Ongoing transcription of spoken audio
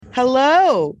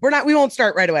Hello. We won't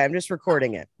start right away. I'm just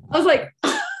recording it. I was like,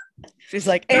 She's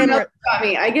like, and and got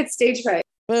me. I get stage fright.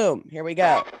 boom, here we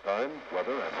go. Time,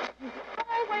 weather, and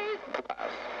highways to pass.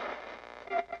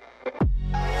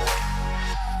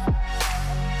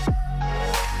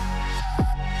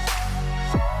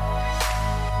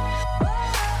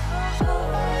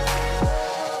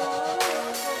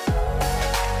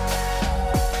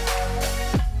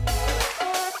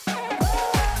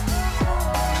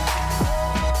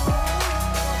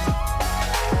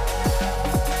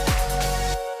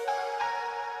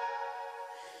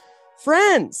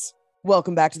 Friends,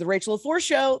 welcome back to the Rachel LaForce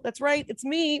Show. That's right. It's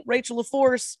me, Rachel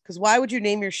LaForce, because why would you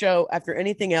name your show after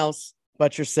anything else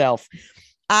but yourself?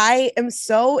 I am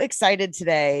so excited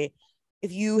today.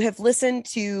 If you have listened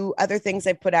to other things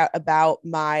I've put out about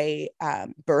my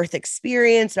birth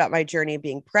experience, about my journey of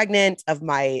being pregnant, of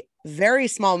my very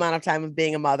small amount of time of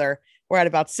being a mother, we're at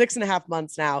about 6.5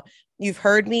 months now. You've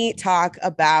heard me talk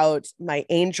about my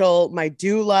angel, my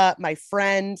doula, my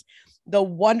friend, the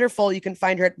wonderful, you can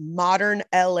find her at Modern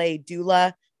LA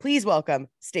Doula. Please welcome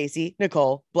Stacey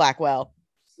Nicole Blackwell.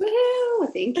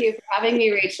 Woohoo! Thank you for having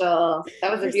me, Rachel.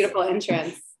 That was a beautiful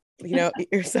entrance.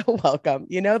 You're so welcome.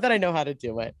 You know that I know how to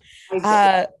do it.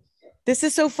 I This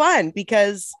is so fun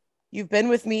because you've been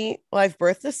with me. Well, I've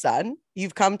birthed a son.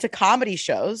 You've come to comedy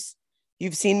shows.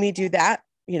 You've seen me do that,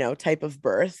 type of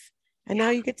birth. And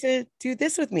now you get to do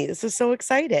this with me. This is so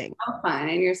exciting. so fun.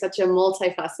 And you're such a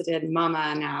multifaceted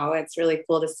mama now. It's really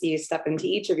cool to see you step into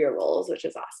each of your roles, which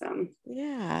is awesome.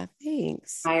 Yeah,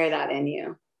 thanks. I admire that in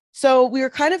you. So we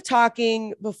were kind of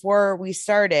talking before we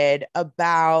started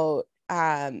about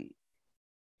how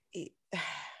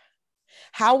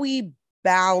we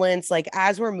balance, like,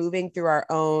 as we're moving through our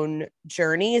own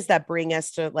journeys that bring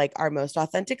us to like our most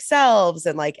authentic selves.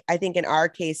 And like, I think in our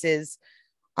cases,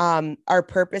 our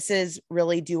purposes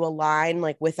really do align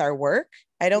like with our work.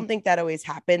 I don't think that always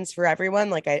happens for everyone.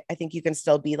 Like, I think you can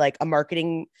still be like a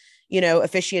marketing,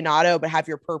 aficionado, but have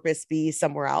your purpose be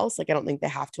somewhere else. Like, I don't think they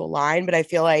have to align, but I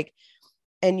feel like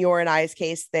in your and I's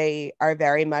case, they are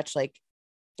very much like,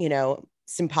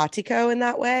 simpatico in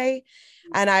that way.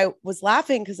 And I was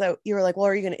laughing because you were like, well,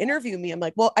 are you going to interview me? I'm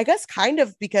like, well, I guess kind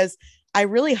of, because I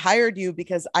really hired you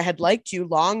because I had liked you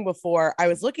long before I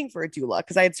was looking for a doula,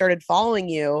 because I had started following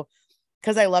you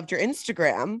because I loved your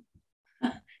Instagram.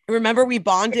 Remember we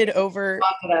bonded over.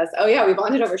 Bonded us. Oh yeah, we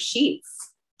bonded over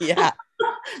sheets. Yeah.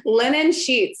 Linen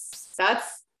sheets.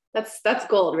 That's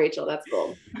gold, Rachel. That's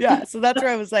gold. Yeah. So that's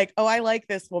where I was like, oh, I like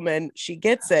this woman. She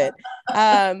gets it.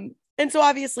 And so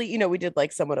obviously, we did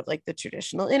like somewhat of like the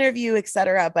traditional interview, et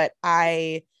cetera. But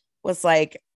I was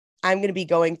like, I'm going to be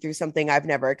going through something I've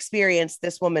never experienced.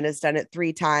 This woman has done it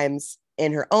 3 times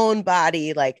in her own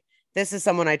body. Like, this is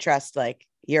someone I trust. Like,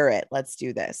 you're it. Let's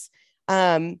do this.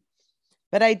 But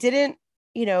I didn't,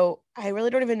 I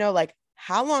really don't even know, like,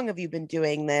 how long have you been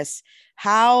doing this?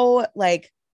 How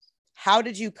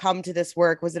did you come to this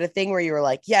work? Was it a thing where you were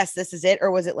like, yes, this is it?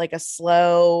 Or was it like a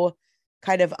slow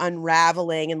kind of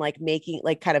unraveling and like making,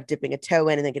 like, kind of dipping a toe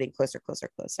in and then getting closer?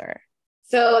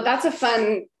 So that's a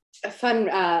fun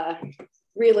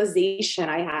realization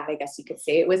I had, I guess you could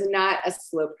say. It was not a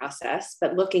slow process,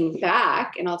 but looking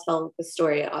back, and I'll tell the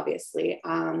story, obviously,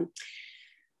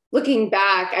 looking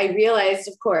back, I realized,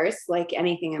 of course, like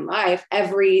anything in life,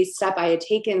 every step I had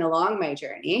taken along my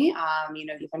journey,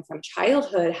 even from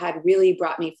childhood, had really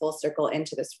brought me full circle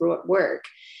into this work.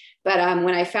 But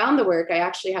when I found the work, I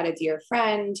actually had a dear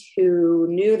friend who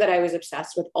knew that I was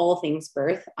obsessed with all things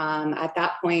birth. At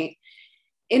that point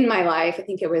in my life, I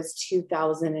think it was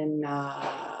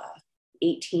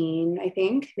 2018, I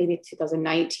think, maybe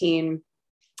 2019.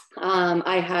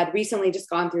 I had recently just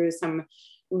gone through some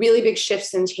really big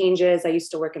shifts and changes. I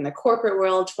used to work in the corporate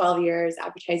world, 12 years,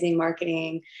 advertising,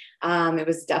 marketing. It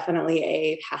was definitely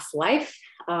a past life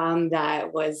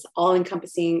that was all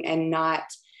encompassing and not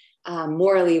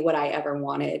morally what I ever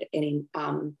wanted.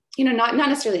 Not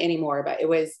necessarily anymore, but it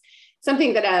was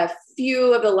something that a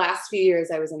few of the last few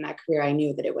years I was in that career, I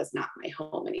knew that it was not my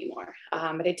home anymore,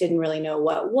 but I didn't really know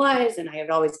what was. And I had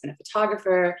always been a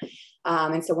photographer.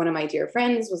 And so one of my dear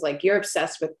friends was like, you're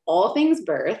obsessed with all things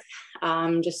birth,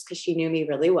 just because she knew me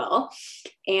really well.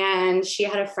 And she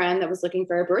had a friend that was looking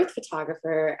for a birth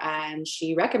photographer, and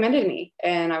she recommended me.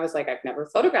 And I was like, I've never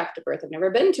photographed a birth. I've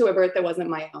never been to a birth that wasn't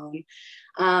my own.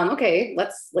 Okay,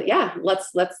 let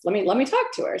me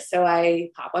talk to her. So I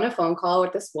hop on a phone call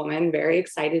with this woman, very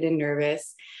excited and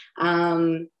nervous.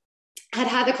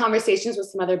 Had the conversations with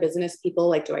some other business people,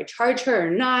 like, do I charge her or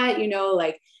not?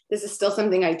 This is still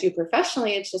something I do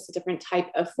professionally. It's just a different type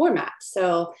of format.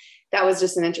 So that was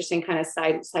just an interesting kind of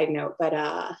side note. But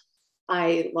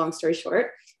long story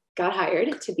short, got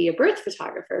hired to be a birth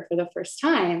photographer for the first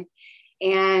time.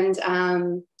 And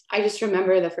I just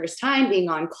remember the first time being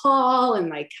on call and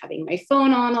like having my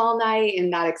phone on all night,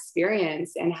 and that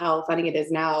experience, and how funny it is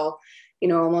now, you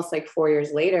know, almost like 4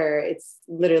 years later, it's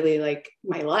literally like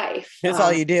my life. That's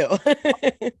all you do.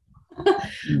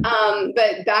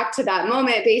 But back to that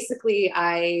moment, basically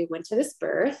I went to this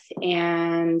birth,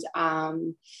 and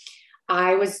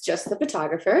I was just the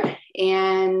photographer,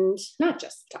 and not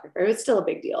just photographer, it was still a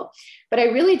big deal, but I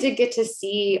really did get to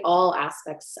see all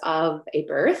aspects of a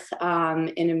birth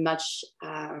in a much,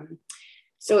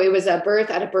 so it was a birth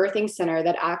at a birthing center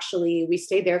that actually, we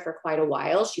stayed there for quite a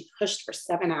while. She pushed for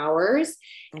 7 hours,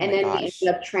 and then we ended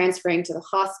up transferring to the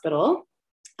hospital.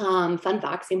 Fun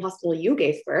fact, same hospital you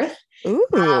gave birth. Ooh.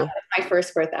 My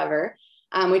first birth ever.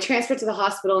 We transferred to the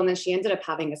hospital, and then she ended up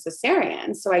having a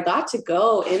cesarean. So I got to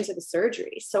go into the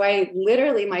surgery. So I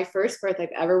literally, my first birth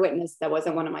I've ever witnessed that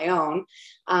wasn't one of my own.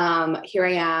 Here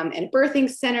I am in a birthing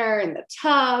center in the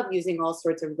tub, using all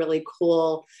sorts of really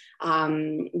cool,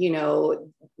 you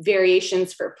know,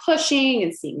 variations for pushing,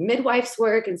 and seeing midwives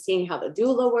work and seeing how the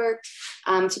doula worked.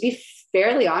 To be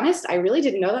fairly honest, I really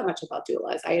didn't know that much about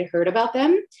doulas. I had heard about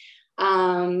them.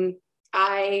 I'm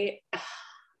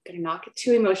gonna not get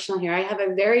too emotional here. I have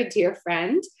a very dear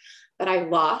friend that I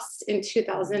lost in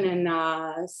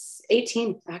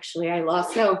 2018. Actually,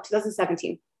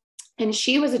 2017. And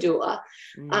she was a doula.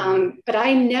 But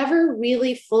I never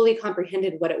really fully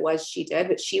comprehended what it was she did,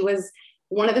 but she was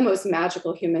one of the most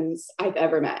magical humans I've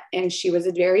ever met. And she was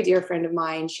a very dear friend of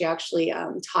mine. She actually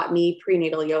taught me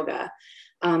prenatal yoga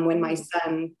when my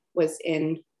son was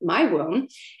in my womb,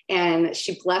 and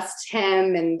she blessed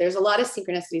him. And there's a lot of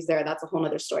synchronicities there. That's a whole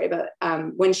nother story. But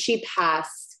when she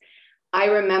passed, I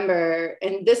remember,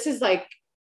 and this is like,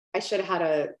 I should have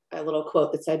had a little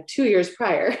quote that said 2 years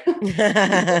prior.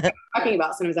 Talking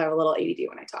about, sometimes I have a little ADD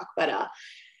when I talk, but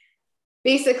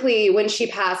basically when she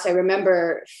passed, I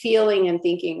remember feeling and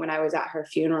thinking when I was at her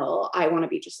funeral, I want to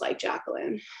be just like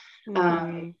Jacqueline.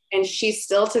 And she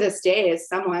still to this day is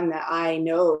someone that I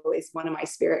know is one of my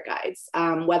spirit guides.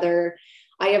 Whether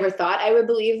I ever thought I would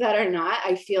believe that or not,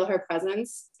 I feel her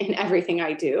presence in everything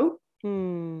I do.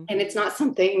 And it's not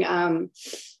something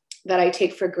that I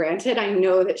take for granted. I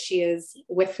know that she is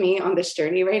with me on this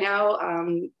journey right now,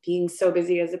 being so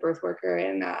busy as a birth worker.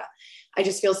 And I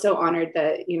just feel so honored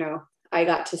that, you know, I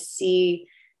got to see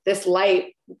this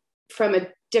light from a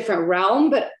different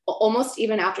realm, but almost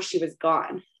even after she was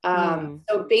gone.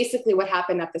 So basically what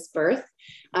happened at this birth,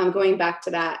 going back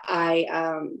to that, I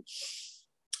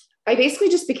basically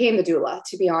just became the doula,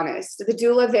 to be honest. The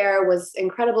doula there was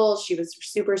incredible. She was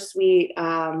super sweet.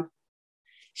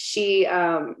 She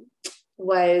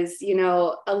was, you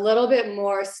know, a little bit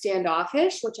more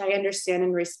standoffish, which I understand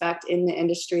and respect in the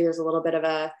industry. There's a little bit of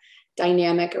a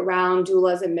dynamic around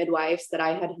doulas and midwives that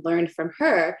I had learned from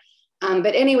her.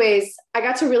 But anyways, I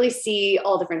got to really see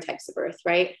all different types of birth,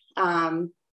 right?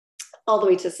 All the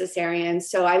way to cesarean.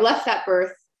 So I left that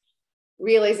birth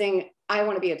realizing I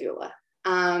want to be a doula.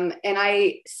 And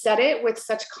I said it with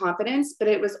such confidence, but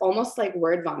it was almost like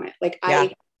word vomit. Like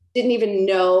I didn't even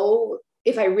know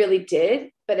if I really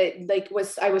did, but it like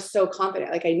I was so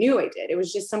confident. Like I knew I did. It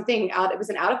was just something it was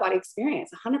an out of body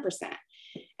experience, 100%.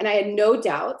 And I had no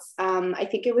doubts. I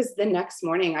think it was the next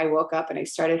morning I woke up and I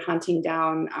started hunting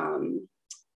down,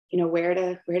 you know, where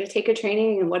to take a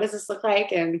training and what does this look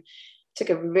like? And took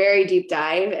a very deep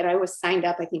dive, and I was signed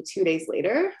up, I think 2 days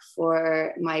later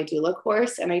for my doula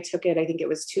course. And I took it, I think it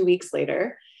was 2 weeks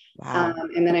later. Wow.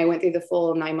 And then I went through the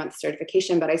full 9-month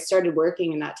certification, but I started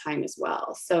working in that time as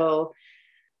well. So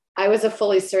I was a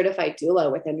fully certified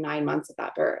doula within 9 months of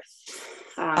that birth.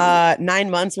 9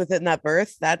 months within that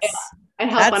birth. That's, and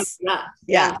how fun is that?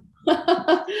 Yeah.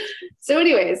 So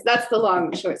anyways, that's the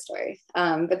long short story.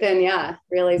 But then,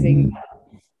 realizing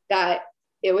that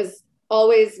it was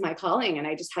always my calling, and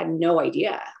I just had no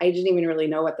idea. I didn't even really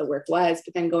know what the work was.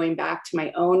 But then going back to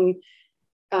my own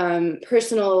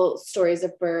personal stories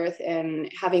of birth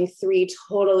and having 3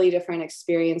 totally different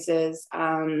experiences.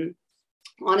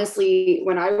 Honestly,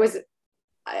 when I was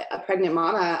a pregnant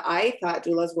mama, I thought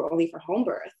doulas were only for home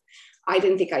birth. I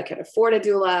didn't think I could afford a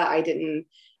doula. I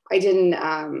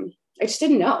just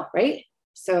didn't know. Right.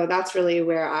 So that's really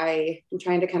where I am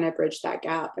trying to kind of bridge that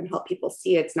gap and help people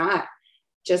see it's not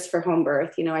just for home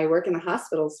birth. You know, I work in the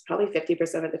hospitals probably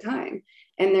 50% of the time,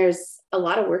 and there's a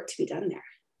lot of work to be done there,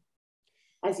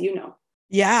 as you know.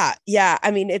 Yeah. Yeah. I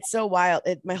mean, it's so wild.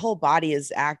 My whole body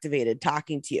is activated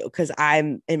talking to you, because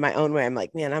I'm in my own way. I'm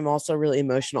like, man, I'm also really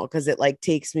emotional because it like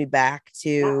takes me back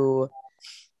to,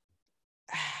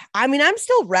 I mean, I'm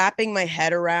still wrapping my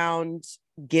head around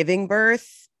giving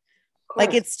birth.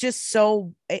 Like, it's just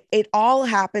so, it all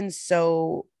happens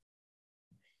so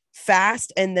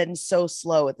fast and then so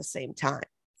slow at the same time.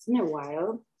 Isn't it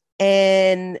wild?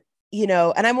 And, you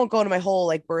know, and I won't go into my whole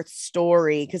like birth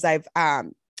story because I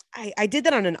did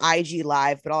that on an IG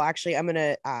live, but I'm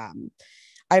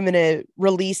going to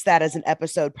release that as an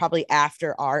episode probably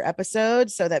after our episode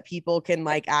so that people can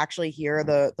like actually hear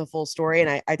the full story.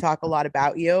 And I talk a lot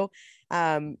about you.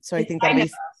 So I think that'll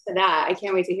be that. I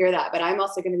can't wait to hear that. But I'm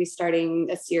also going to be starting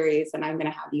a series and I'm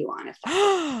going to have you on.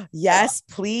 If yes,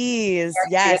 please.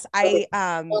 Yes.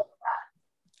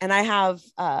 And I have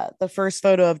the first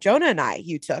photo of Jonah and I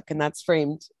you took, and that's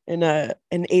framed in an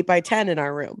 8x10 in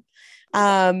our room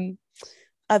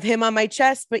of him on my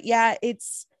chest. But yeah, it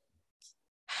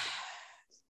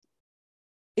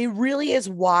really is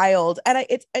wild. And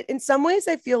it's in some ways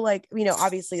I feel like, you know,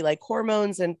 obviously like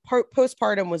hormones and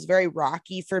postpartum was very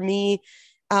rocky for me.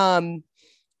 And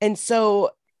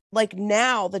so like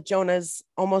now that Jonah's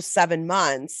almost 7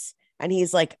 months and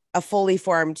he's like a fully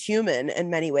formed human in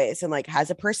many ways and like has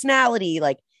a personality,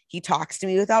 like he talks to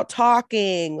me without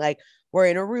talking, like we're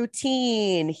in a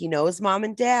routine, he knows mom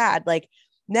and dad. Like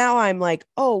now I'm like,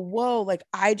 oh, whoa, like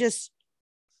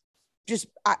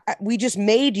we just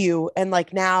made you. And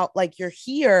like, now, like you're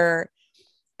here.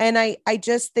 And I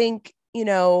just think, you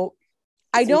know,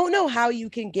 I don't know how you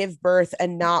can give birth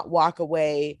and not walk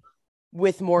away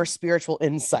with more spiritual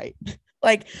insight.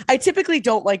 Like, I typically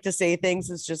don't like to say things.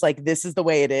 It's just like, this is the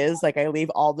way it is. Like I leave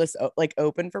all this like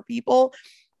open for people.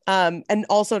 And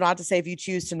also not to say if you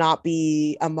choose to not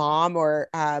be a mom or,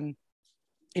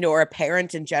 you know, or a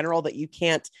parent in general, that you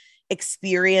can't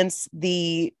experience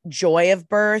the joy of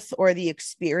birth or the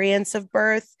experience of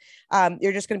birth.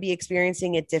 You're just going to be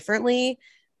experiencing it differently.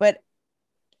 But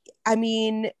I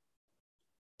mean,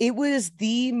 it was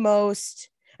the most,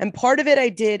 and part of it I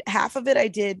did, half of it I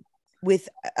did with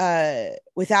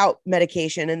without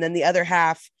medication, and then the other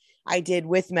half I did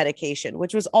with medication,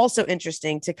 which was also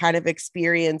interesting to kind of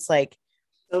experience like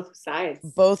both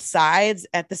sides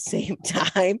at the same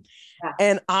time. Yeah.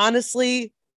 And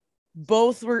honestly,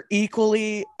 both were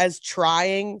equally as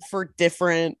trying for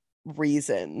different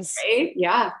reasons. Right?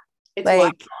 Yeah. It's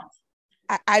like,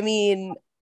 I mean,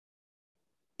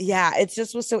 yeah, it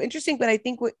just was so interesting. But I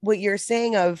think what you're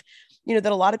saying of, you know,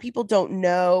 that a lot of people don't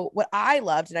know what I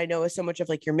loved, and I know is so much of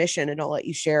like your mission, and I'll let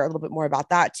you share a little bit more about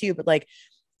that too. But like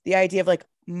the idea of like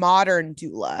modern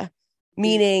doula,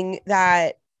 meaning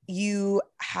that you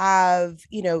have,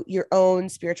 you know, your own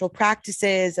spiritual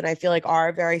practices. And I feel like are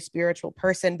a very spiritual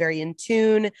person, very in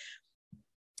tune.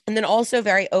 And then also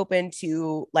very open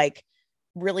to like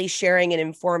really sharing and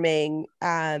informing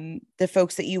the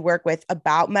folks that you work with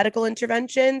about medical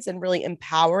interventions and really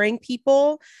empowering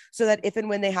people so that if and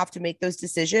when they have to make those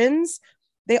decisions,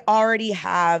 they already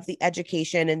have the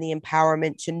education and the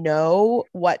empowerment to know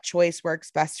what choice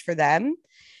works best for them,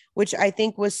 which I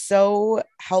think was so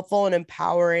helpful and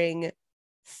empowering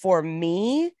for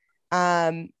me,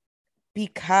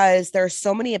 because there are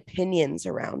so many opinions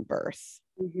around birth.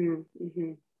 Mm-hmm,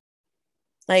 mm-hmm.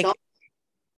 Like,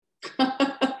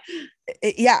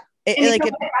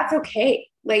 that's okay.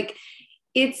 Like,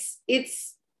 it's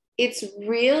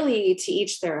really to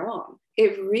each their own.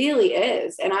 It really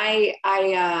is. And I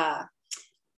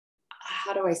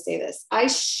how do I say this? I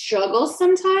struggle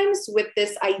sometimes with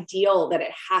this ideal that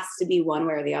it has to be one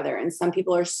way or the other. And some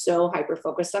people are so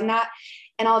hyper-focused on that.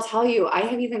 And I'll tell you, I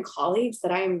have even colleagues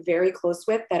that I am very close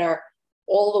with that are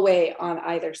all the way on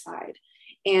either side.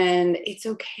 And it's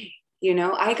okay. You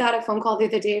know, I got a phone call the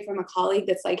other day from a colleague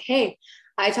that's like, hey,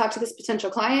 I talked to this potential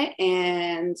client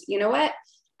and you know what?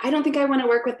 I don't think I want to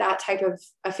work with that type of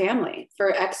a family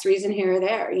for X reason here or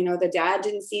there. You know, the dad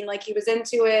didn't seem like he was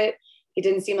into it. He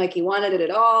didn't seem like he wanted it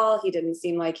at all. He didn't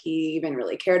seem like he even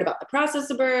really cared about the process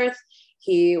of birth.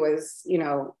 He was, you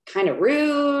know, kind of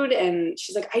rude. And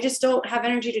she's like, I just don't have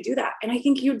energy to do that. And I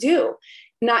think you do.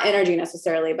 Not energy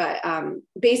necessarily, but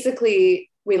basically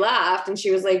we laughed and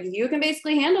she was like, you can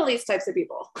basically handle these types of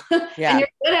people. Yeah. And you're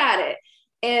good at it.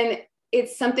 And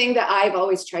it's something that I've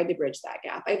always tried to bridge that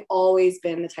gap. I've always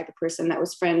been the type of person that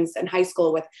was friends in high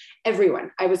school with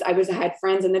everyone. I had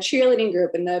friends in the cheerleading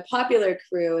group and the popular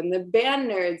crew and the band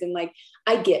nerds. And like,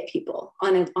 I get people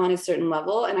on a certain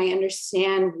level and I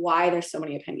understand why there's so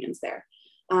many opinions there.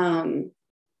 And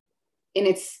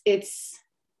it's,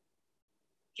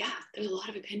 yeah, there's a lot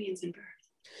of opinions in birth.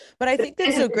 But I think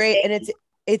that's so great. And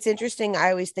it's interesting. I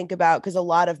always think about, because a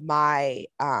lot of my,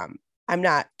 I'm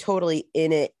not totally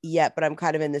in it yet, but I'm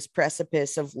kind of in this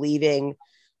precipice of leaving,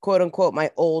 quote unquote,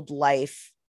 my old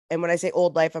life. And when I say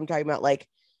old life, I'm talking about like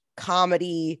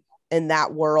comedy in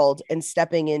that world and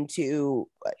stepping into,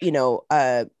 you know,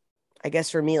 a I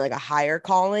guess for me, like a higher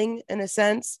calling in a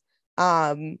sense.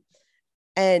 So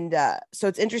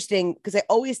it's interesting because I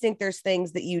always think there's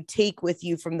things that you take with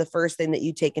you from the first thing that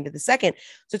you take into the second.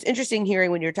 So it's interesting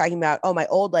hearing when you're talking about, oh, my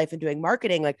old life and doing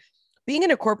marketing, like being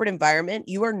in a corporate environment,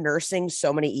 you are nursing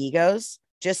so many egos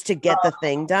just to get the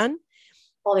thing done.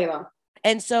 All day long.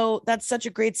 And so that's such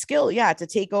a great skill. Yeah. To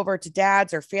take over to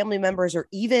dads or family members, or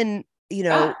even,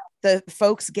 the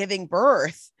folks giving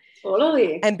birth.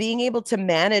 Totally. And being able to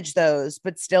manage those,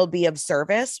 but still be of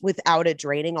service without it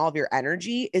draining all of your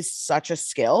energy is such a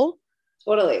skill.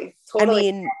 Totally. I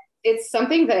mean, it's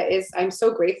something that I'm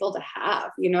so grateful to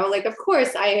have, like, of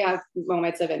course I have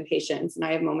moments of impatience and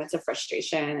I have moments of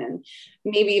frustration and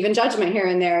maybe even judgment here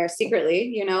and there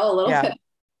secretly, a little bit.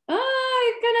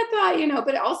 I kind of thought,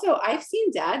 but also I've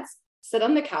seen dads sit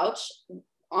on the couch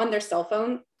on their cell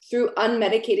phone through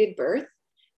unmedicated birth,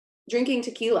 drinking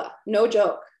tequila. No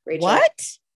joke. Rachel. What?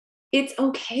 It's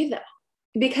okay though,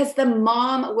 because the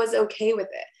mom was okay with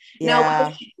it. Yeah. Now,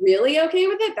 was she really okay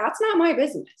with it? That's not my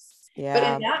business. Yeah. But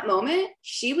in that moment,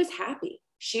 she was happy.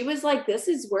 She was like, this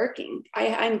is working.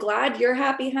 I'm glad you're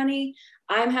happy, honey.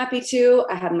 I'm happy too.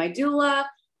 I have my doula.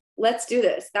 Let's do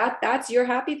this. That's your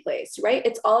happy place, right?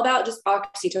 It's all about just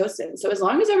oxytocin. So as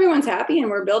long as everyone's happy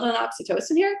and we're building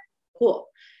oxytocin here, cool.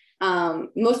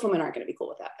 Most women aren't going to be cool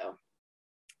with that though.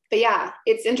 But yeah,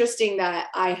 it's interesting that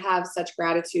I have such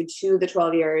gratitude to the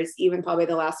 12 years, even probably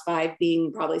the last 5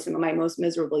 being probably some of my most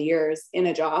miserable years in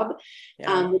a job,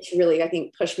 which really, I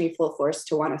think, pushed me full force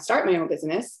to want to start my own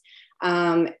business.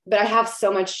 But I have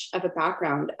so much of a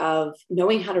background of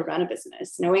knowing how to run a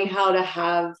business, knowing how to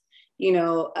have,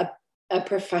 a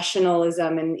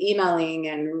professionalism and emailing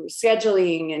and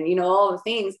scheduling and, all the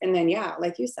things. And then, yeah,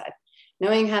 like you said,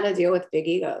 knowing how to deal with big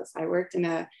egos. I worked in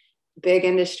a big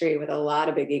industry with a lot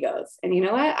of big egos. And you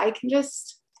know what? I can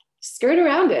just skirt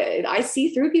around it. I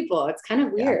see through people. It's kind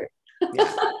of weird.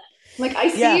 Yeah. Like I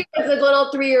see you as a little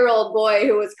 3-year-old boy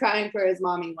who was crying for his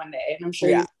mommy one day. And I'm sure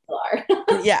you still are.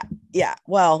 Yeah.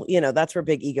 Well, that's where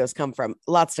big egos come from.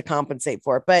 Lots to compensate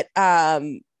for. But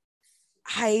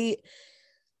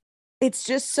it's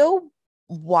just so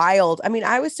wild. I mean,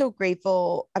 I was so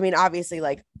grateful. I mean, obviously,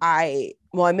 like I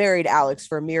married Alex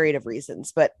for a myriad of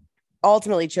reasons, but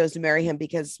ultimately chose to marry him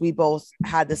because we both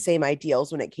had the same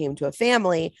ideals when it came to a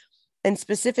family, and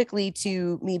specifically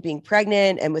to me being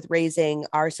pregnant and with raising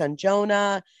our son,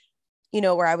 Jonah,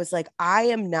 where I was like,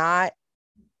 I'm not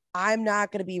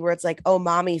going to be where it's like, oh,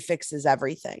 mommy fixes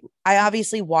everything. I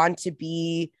obviously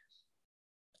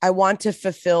I want to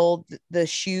fulfill the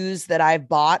shoes that I've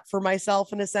bought for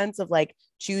myself, in a sense of like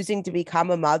choosing to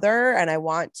become a mother. And I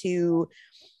want to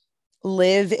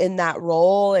live in that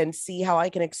role and see how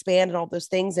I can expand and all those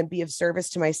things and be of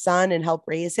service to my son and help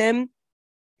raise him.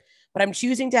 But I'm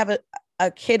choosing to have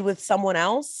a kid with someone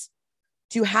else,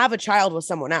 to have a child with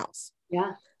someone else.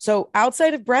 Yeah. So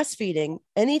outside of breastfeeding,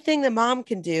 anything that mom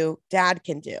can do, dad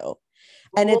can do.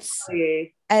 And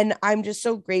and I'm just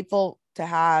so grateful to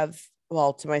have,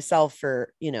 to myself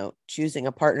for, choosing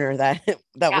a partner that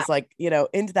was like,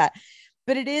 into that.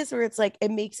 But it is where it's like, it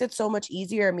makes it so much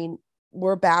easier. I mean,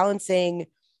 we're balancing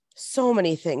so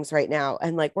many things right now.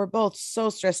 And like, we're both so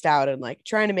stressed out and like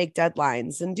trying to make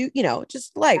deadlines and do,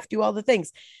 just life, do all the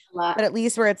things. But at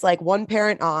least where it's like one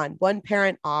parent on, one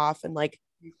parent off. And like,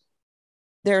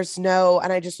 it was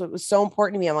so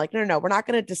important to me. I'm like, no, we're not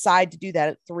going to decide to do that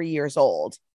at 3 years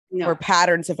old where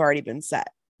patterns have already been set.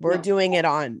 We're doing it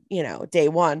on, day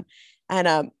one.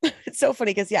 And it's so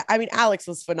funny because, Alex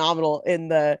was phenomenal in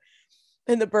the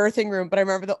birthing room, but I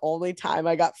remember the only time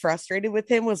I got frustrated with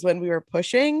him was when we were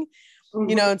pushing,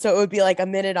 and so it would be like a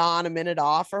minute on, a minute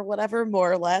off or whatever,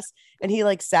 more or less. And he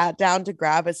like sat down to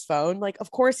grab his phone. Like, of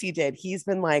course he did. He's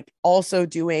been like also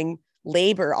doing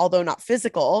labor, although not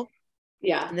physical.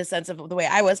 Yeah. In the sense of the way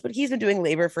I was, but he's been doing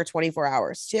labor for 24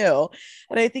 hours too.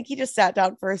 And I think he just sat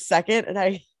down for a second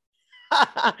and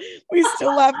we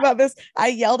still laugh about this. I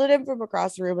yelled at him from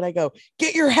across the room and I go,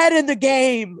 get your head in the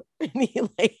game. And he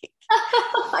like,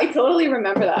 I totally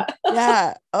remember that.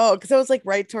 Yeah. Oh, because I was like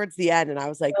right towards the end and I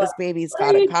was like, this baby's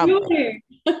got to come.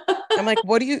 I'm like,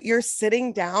 you're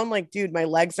sitting down? Like, dude, my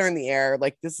legs are in the air.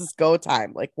 Like, this is go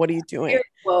time. Like, what are you doing?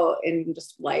 Well, in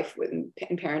just life in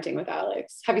parenting with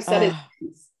Alex. Have you said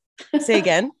it? Say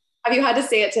again? Have you had to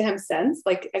say it to him since?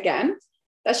 Like, again?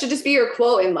 That should just be your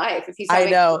quote in life. If he's I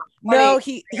know. No,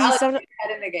 he's so head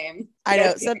in the game. I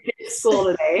know. School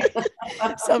today.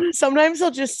 Sometimes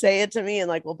he'll just say it to me and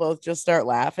like we'll both just start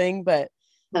laughing. But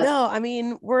no, I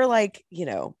mean, we're like,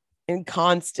 in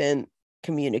constant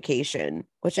communication,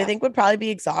 which I think would probably be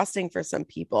exhausting for some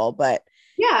people. But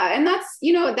yeah, and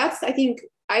that's I think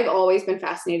I've always been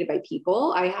fascinated by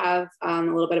people. I have a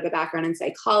little bit of a background in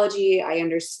psychology. I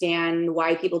understand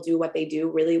why people do what they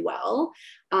do really well,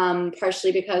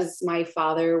 partially because my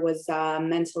father was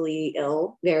mentally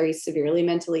ill, very severely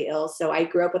mentally ill. So I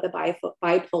grew up with a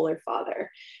bipolar father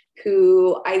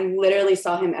who I literally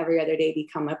saw him every other day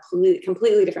become a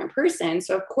completely different person.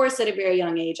 So of course, at a very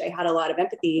young age, I had a lot of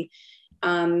empathy.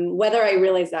 Whether I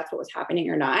realized that's what was happening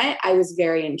or not, I was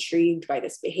very intrigued by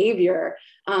this behavior,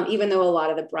 even though a lot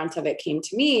of the brunt of it came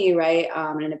to me, right,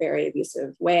 in a very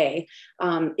abusive way.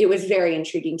 It was very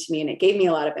intriguing to me, and it gave me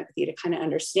a lot of empathy to kind of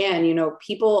understand, you know,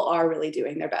 people are really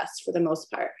doing their best for the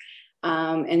most part.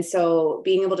 And so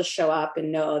being able to show up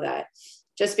and know that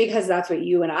just because that's what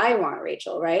you and I want,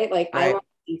 Rachel, right? Like I want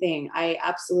the same thing. I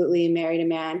absolutely married a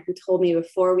man who told me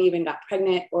before we even got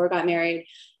pregnant or got married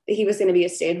that he was going to be a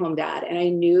stay-at-home dad. And I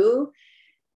knew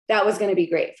that was going to be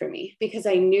great for me because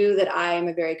I knew that I am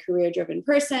a very career-driven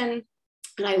person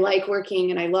and I like working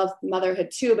and I love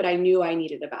motherhood too, but I knew I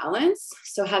needed a balance.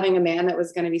 So having a man that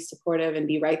was going to be supportive and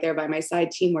be right there by my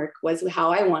side, teamwork, was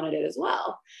how I wanted it as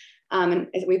well. And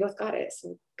we both got it.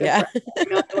 So good for us.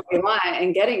 Knowing what we want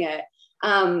and getting it.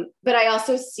 But I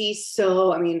also see,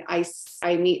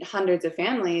 I meet hundreds of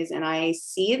families and I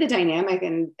see the dynamic,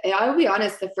 and I'll be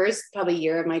honest, the first probably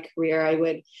year of my career, I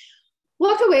would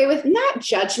walk away with not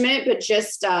judgment, but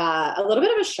just a little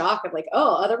bit of a shock of like,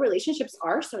 oh, other relationships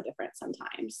are so different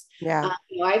sometimes. Yeah.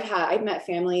 I've met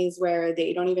families where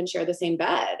they don't even share the same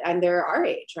bed and they're our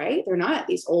age, right? They're not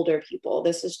these older people.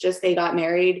 This is just, they got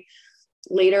married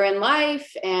later in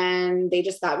life and they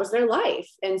just, that was their life.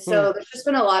 And so there's just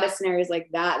been a lot of scenarios like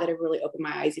that have really opened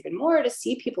my eyes even more to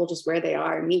see people just where they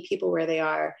are, meet people where they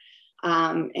are,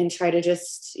 and try to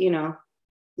just, you know,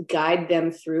 guide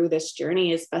them through this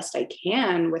journey as best I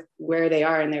can with where they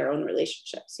are in their own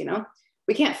relationships. You know,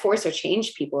 we can't force or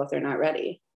change people if they're not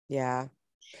ready. Yeah.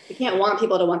 We can't want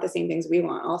people to want the same things we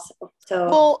want also. So,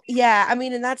 well, yeah, I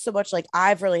mean, and that's so much like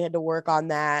I've really had to work on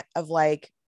that of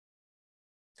like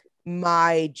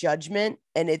my judgment,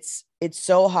 and it's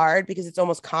so hard because it's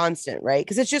almost constant, right?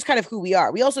 Because it's just kind of who we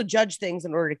are. We also judge things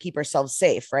in order to keep ourselves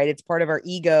safe, right? It's part of our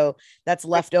ego that's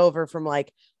left over from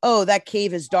like, oh, that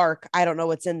cave is dark, I don't know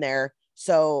what's in there,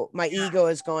 so my ego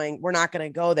is going, we're not going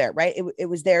to go there, right? It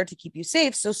was there to keep you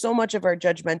safe. So much of our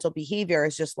judgmental behavior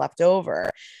is just left over.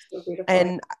 so beautiful.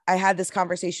 And I had this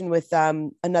conversation with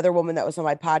another woman that was on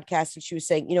my podcast, and she was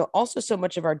saying, you know, also so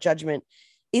much of our judgment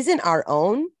isn't our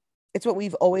own. It's what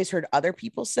we've always heard other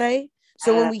people say.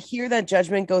 So when we hear that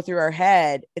judgment go through our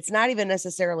head, it's not even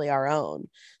necessarily our own.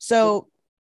 So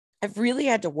I've really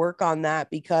had to work on that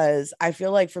because I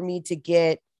feel like for me to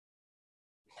get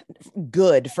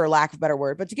good, for lack of a better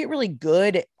word, but to get really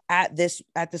good at this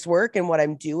work and what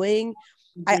I'm doing,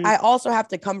 I also have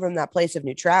to come from that place of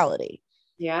neutrality.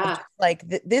 Yeah. Like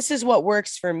this is what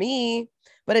works for me,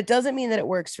 but it doesn't mean that it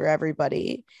works for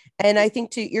everybody. And I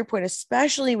think to your point,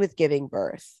 especially with giving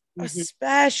birth,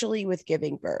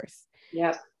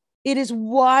 Yep. it is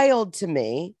wild to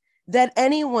me that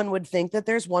anyone would think that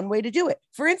there's one way to do it.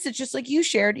 For instance, just like you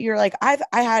shared, you're like, I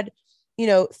had, you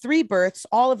know, 3 births,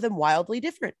 all of them wildly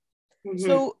different.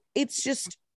 So it's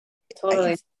just,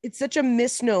 totally. It's such a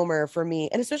misnomer for me.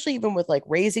 And especially even with like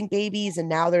raising babies. And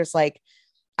now there's like,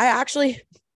 I actually,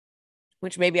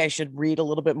 which maybe I should read a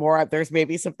little bit more. There's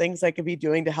maybe some things I could be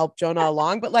doing to help Jonah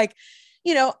along, but like,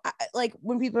 you know, like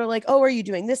when people are like, oh, are you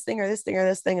doing this thing or this thing or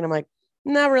this thing? And I'm like,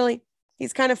 not really.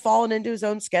 He's kind of fallen into his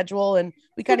own schedule and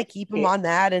we kind of keep him on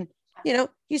that. And, you know,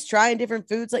 he's trying different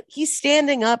foods. Like he's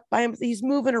standing up by him. He's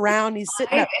moving around. He's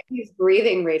sitting up. He's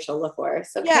breathing, Rachel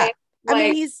LaForce. Okay. Yeah. Like, I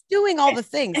mean, he's doing all the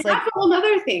things. And like that's a whole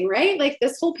other thing, right? Like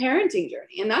this whole parenting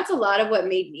journey. And that's a lot of what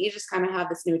made me just kind of have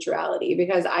this neutrality,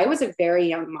 because I was a very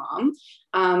young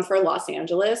mom for Los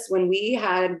Angeles. When we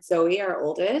had Zoe, our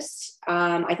oldest,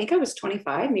 I think I was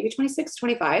 25, maybe 26,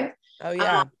 25. Oh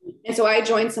yeah. And so I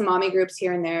joined some mommy groups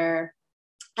here and there.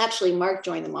 Actually, Mark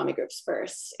joined the mommy groups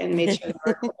first and made sure they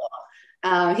were cool.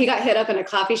 He got hit up in a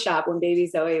coffee shop when baby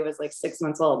Zoe was like 6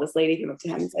 months old. This lady came up to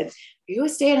him and said, "Are you a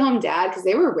stay-at-home dad?" Because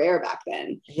they were rare back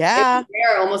then. Yeah. They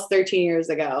were rare almost 13 years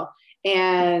ago.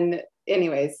 And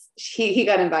anyways, he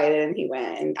got invited and he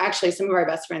went. And actually, some of our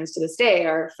best friends to this day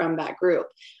are from that group.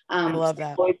 I love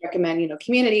that. I always recommend, you know,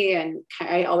 community, and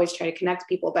I always try to connect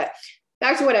people. But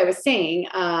back to what I was saying,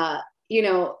 you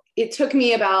know, it took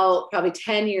me about probably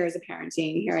 10 years of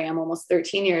parenting. Here I am, almost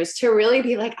 13 years, to really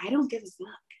be like, I don't give a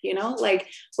fuck. You know, like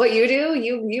what you do,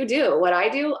 you do. What I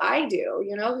do,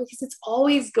 you know, because it's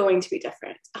always going to be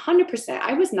different. 100%.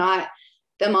 I was not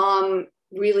the mom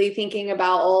really thinking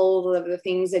about all of the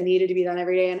things that needed to be done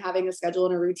every day and having a schedule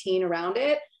and a routine around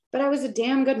it. But I was a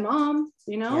damn good mom,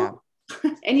 you know?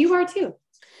 And you are too.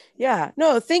 Yeah,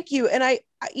 no, thank you. And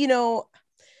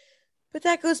but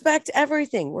that goes back to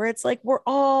everything where it's like, we're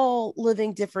all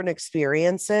living different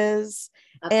experiences.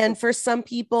 Absolutely. And for some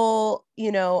people,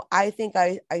 I think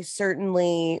I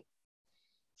certainly,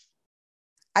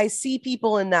 I see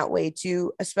people in that way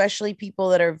too, especially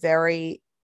people that are very,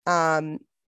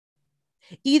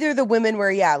 either the women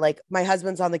where, yeah, like my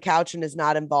husband's on the couch and is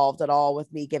not involved at all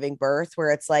with me giving birth,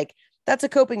 where it's like, that's a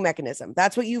coping mechanism.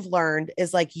 That's what you've learned,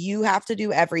 is like, you have to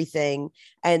do everything,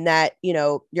 and that,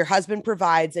 your husband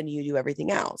provides and you do everything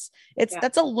else.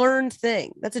 That's a learned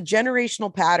thing. That's a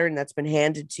generational pattern that's been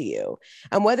handed to you.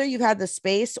 And whether you've had the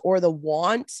space or the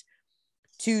want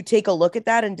to take a look at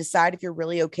that and decide if you're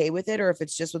really okay with it, or if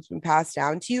it's just what's been passed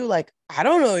down to you, like, I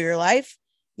don't know your life,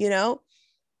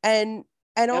 and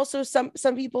also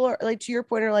some people are, like, to your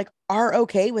point, are like, are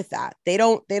okay with that. They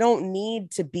don't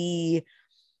need to be,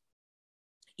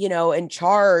 in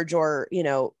charge or,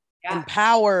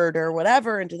 empowered or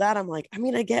whatever. And to that, I'm like, I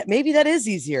mean, I get, maybe that is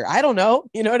easier. I don't know.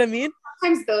 You know what I mean?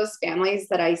 Sometimes those families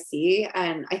that I see,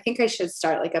 and I think I should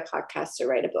start like a podcast or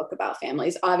write a book about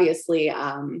families. Obviously,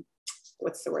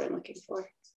 what's the word I'm looking for?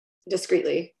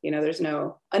 Discreetly, there's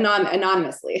no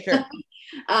anonymously. Sure.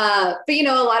 But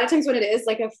a lot of times when it is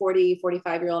like a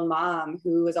 45-year-old mom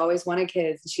who has always wanted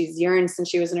kids, she's yearned since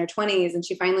she was in her 20s, and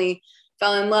she finally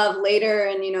fell in love later,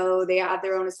 and they have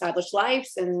their own established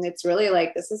lives, and it's really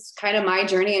like, this is kind of my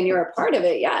journey and you're a part of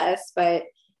it. Yes. But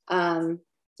I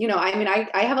mean,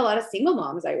 I have a lot of single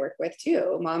moms I work with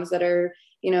too, moms that are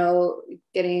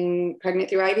getting pregnant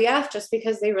through IVF just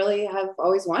because they really have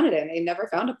always wanted it and they never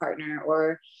found a partner,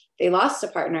 or they lost a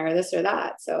partner, or this or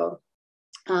that. So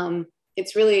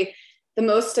it's really the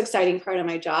most exciting part of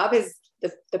my job is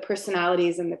the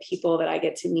personalities and the people that I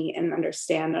get to meet and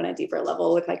understand on a deeper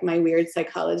level, with like my weird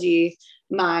psychology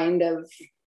mind of,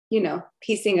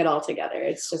 piecing it all together.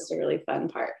 It's just a really fun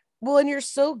part. Well, and you're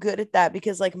so good at that,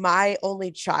 because like my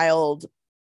only child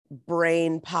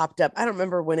brain popped up. I don't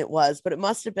remember when it was, but it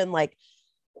must have been like,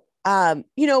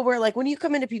 where like when you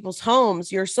come into people's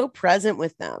homes, you're so present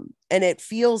with them and it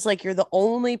feels like you're the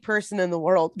only person in the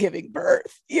world giving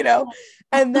birth,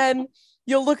 and then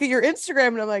you'll look at your Instagram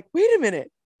and I'm like, wait a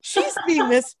minute, she's being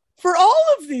this for all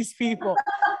of these people,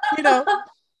 which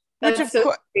of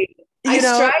course, I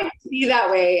strive to be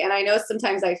that way. And I know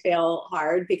sometimes I fail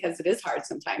hard, because it is hard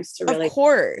sometimes to really, of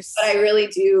course, but I really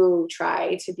do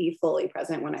try to be fully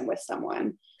present when I'm with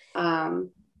someone.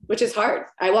 Which is hard.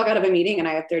 I walk out of a meeting and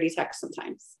I have 30 texts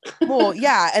sometimes. Well,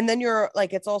 yeah. And then you're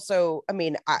like, it's also, I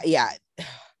mean, yeah.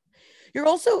 You're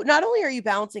also, not only are you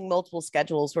balancing multiple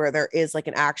schedules where there is like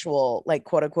an actual, like,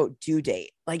 quote unquote due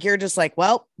date, like you're just like,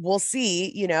 well, we'll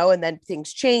see, and then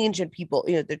things change and people,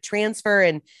 the transfer.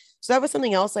 And so that was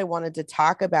something else I wanted to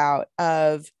talk about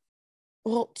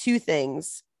two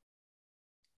things.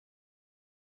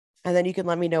 And then you can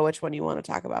let me know which one you want to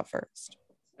talk about first.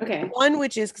 Okay. One,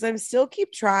 which is because I'm still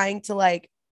keep trying to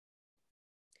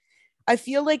I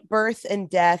feel like birth and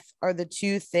death are the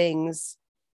two things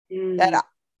that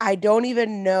I don't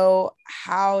even know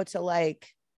how to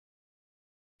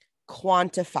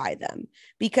quantify them,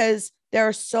 because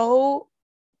it's so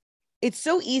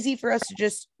easy for us to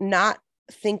just not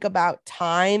think about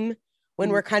time when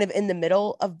we're kind of in the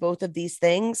middle of both of these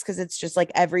things, because it's just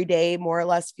like every day more or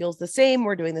less feels the same.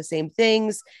 We're doing the same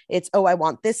things. It's, oh, I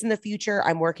want this in the future,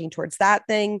 I'm working towards that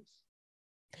thing.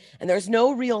 And there's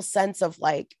no real sense of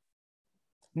like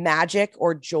magic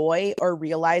or joy or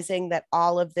realizing that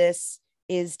all of this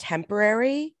is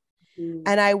temporary.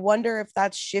 And I wonder if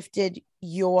that's shifted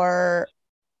the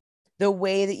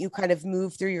way that you kind of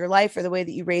move through your life, or the way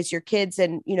that you raise your kids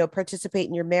and, participate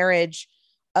in your marriage,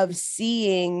 of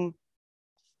seeing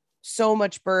so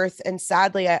much birth. And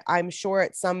sadly, I'm sure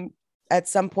at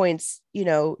some points,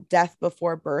 death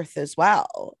before birth as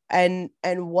well. And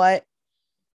what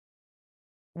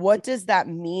does that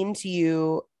mean to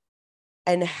you,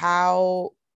 and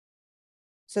how?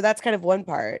 So that's kind of one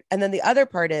part. And then the other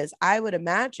part is, I would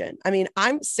imagine, I mean,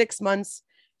 I'm 6 months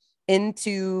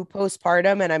into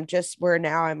postpartum, and I'm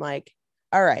like,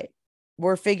 all right,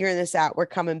 we're figuring this out. We're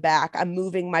coming back. I'm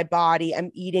moving my body.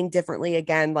 I'm eating differently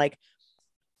again. Like,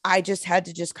 I just had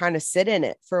to just kind of sit in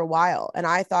it for a while. And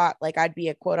I thought like I'd be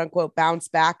a quote unquote bounce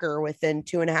backer within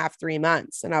 2.5, 3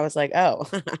 months. And I was like, oh,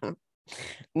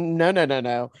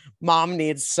 no. Mom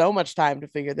needs so much time to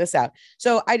figure this out.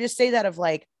 So I just say that of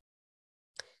like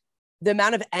the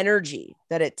amount of energy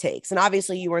that it takes. And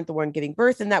obviously you weren't the one giving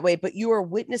birth in that way, but you were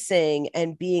witnessing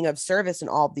and being of service in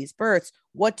all of these births.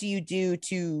 What do you do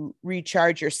to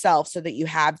recharge yourself so that you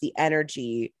have the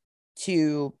energy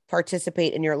to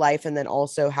participate in your life, and then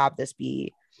also have this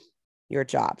be, your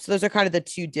job? So those are kind of the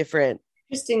two different.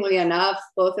 Interestingly enough,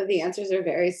 both of the answers are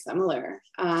very similar.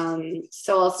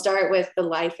 So I'll start with the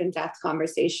life and death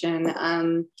conversation.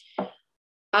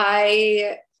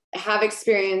 I have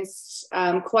experienced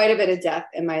quite a bit of death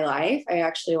in my life. I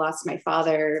actually lost my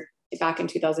father back in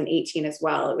 2018 as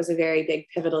well. It was a very big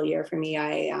pivotal year for me.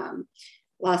 I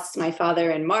lost my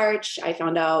father in March. I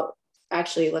found out,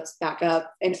 actually, let's back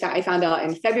up. In fact, I found out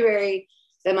in February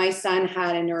that my son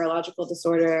had a neurological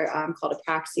disorder called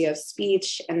apraxia of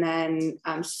speech. And then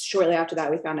shortly after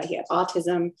that, we found out he had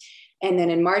autism. And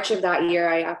then in March of that year,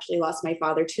 I actually lost my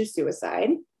father to suicide.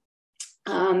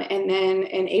 And then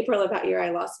in April of that year,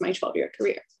 I lost my 12-year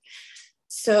career.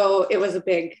 So it was a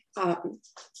big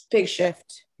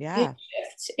shift. Yeah. Big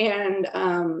shift.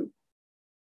 And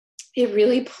it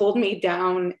really pulled me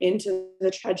down into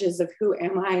the trenches of who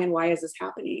am I and why is this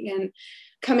happening? And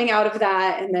coming out of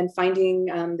that and then finding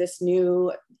this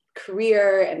new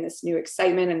career and this new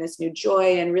excitement and this new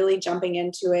joy and really jumping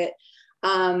into it.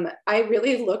 I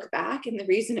really look back, and the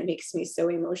reason it makes me so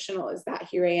emotional is that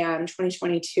here I am,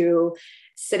 2022,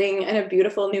 sitting in a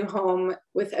beautiful new home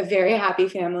with a very happy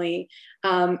family.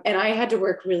 And I had to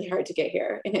work really hard to get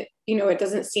here. And it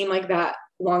doesn't seem like that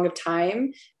long of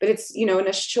time, but it's, in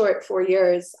a short 4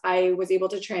 years, I was able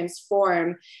to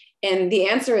transform. And the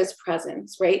answer is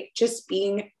presence, right? Just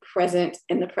being present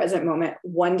in the present moment,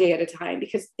 one day at a time,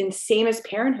 because same as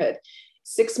parenthood,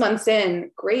 6 months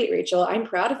in, great, Rachel, I'm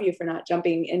proud of you for not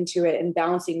jumping into it and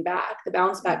bouncing back. The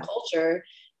bounce back culture,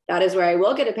 that is where I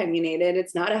will get opinionated.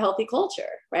 It's not a healthy culture,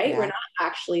 right? Yeah. We're not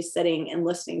actually sitting and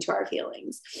listening to our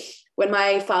feelings. When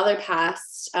my father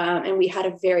passed, and we had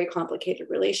a very complicated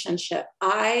relationship,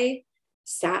 I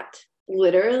sat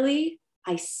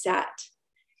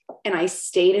and I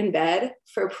stayed in bed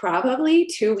for probably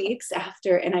 2 weeks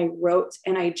after, and I wrote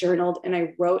and I journaled and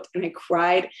I wrote and I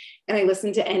cried and I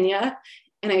listened to Enya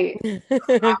and I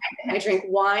drank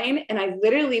wine and I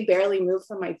literally barely moved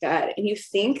from my bed. And you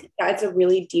think that's a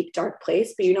really deep, dark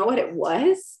place, but you know what it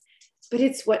was? But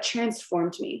it's what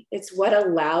transformed me. It's what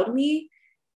allowed me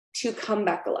to come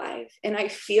back alive. And I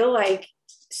feel like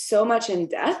so much in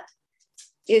death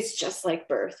is just like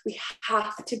birth. We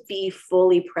have to be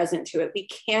fully present to it. We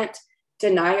can't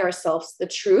deny ourselves the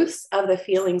truths of the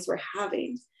feelings we're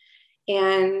having.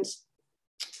 And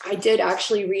I did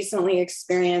actually recently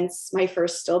experience my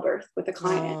first stillbirth with a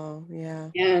client. Oh, yeah.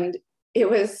 And it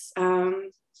was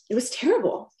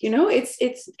terrible.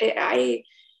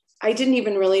 I didn't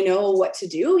even really know what to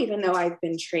do, even though I've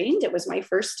been trained. It was my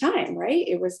first time, right?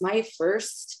 It was my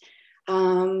first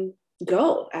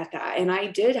go at that. And I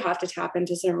did have to tap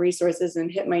into some resources and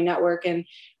hit my network and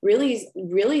really,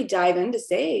 really dive into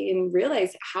and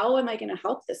realize, how am I going to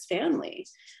help this family?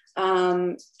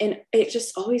 And it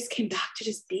just always came back to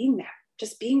just being there,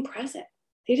 just being present.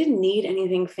 They didn't need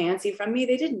anything fancy from me.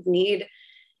 They didn't need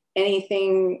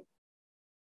anything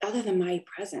other than my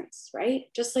presence, right?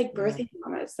 Just like birthing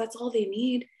mamas, that's all they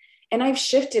need. And I've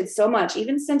shifted so much,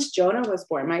 even since Jonah was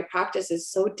born. My practice is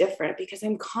so different because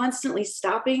I'm constantly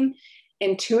stopping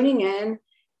and tuning in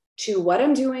to what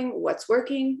I'm doing, what's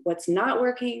working, what's not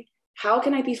working. How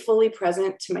can I be fully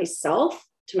present to myself,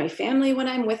 to my family when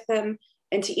I'm with them,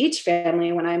 and to each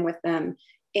family when I'm with them?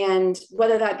 And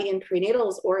whether that be in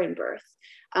prenatals or in birth.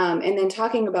 And then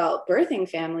talking about birthing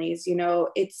families,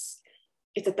 it's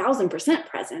 1,000%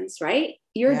 presence, right?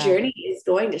 Your journey is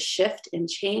going to shift and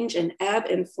change and ebb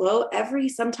and flow every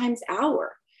sometimes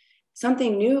hour.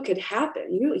 Something new could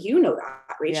happen. You know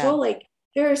that, Rachel. Like,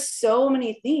 there are so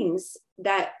many things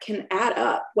that can add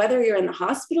up, whether you're in the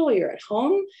hospital or you're at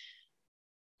home.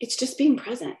 It's just being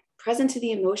present to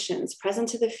the emotions, present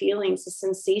to the feelings, the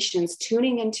sensations,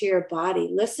 tuning into your body,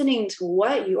 listening to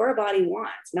what your body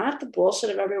wants, not the bullshit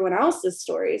of everyone else's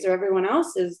stories or everyone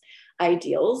else's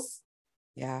ideals.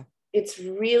 Yeah. It's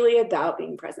really about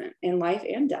being present in life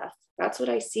and death. That's what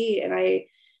I see. And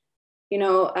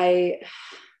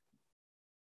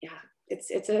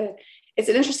it's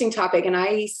an interesting topic. And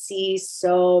I see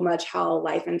so much how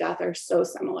life and death are so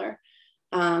similar.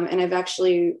 And I've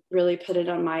actually really put it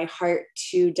on my heart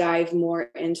to dive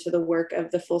more into the work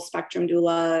of the full spectrum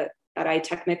doula that I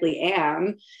technically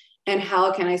am. And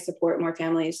how can I support more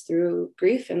families through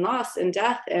grief and loss and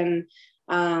death? And,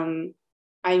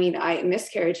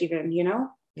 miscarriage even,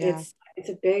 it's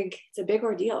a big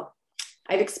ordeal.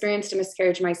 I've experienced a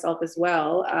miscarriage myself as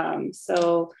well.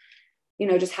 So,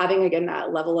 just having, again,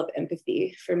 that level of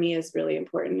empathy for me is really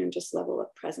important, and just level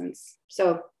of presence.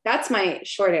 So that's my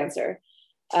short answer.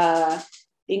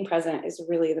 Being present is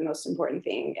really the most important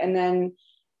thing. And then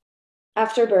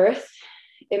after birth,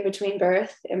 in between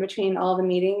all the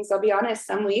meetings, I'll be honest,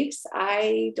 some weeks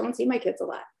I don't see my kids a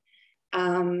lot.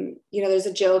 There's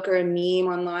a joke or a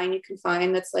meme online you can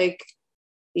find that's like,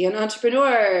 be an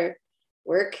entrepreneur,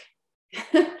 work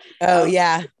Oh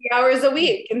yeah. 3 hours a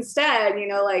week instead,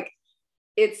 like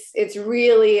it's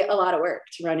really a lot of work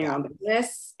to run your own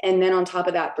business. And then on top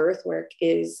of that, birth work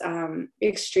is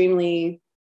extremely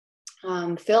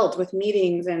filled with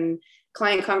meetings and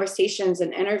client conversations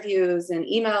and interviews and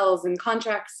emails and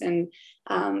contracts and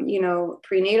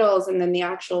prenatals, and then the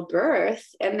actual birth,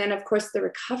 and then of course the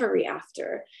recovery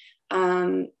after.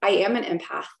 I am an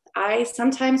empath. I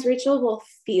sometimes, Rachel, will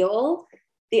feel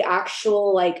the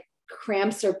actual like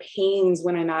cramps or pains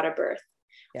when I'm out of birth.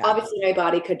 Yeah. Obviously my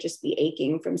body could just be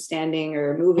aching from standing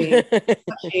or moving,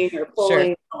 touching or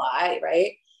pulling a lot,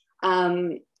 right?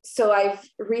 So I've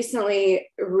recently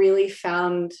really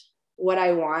found what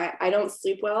I want. I don't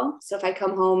sleep well. So if I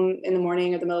come home in the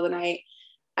morning or the middle of the night,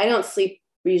 I don't sleep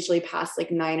usually past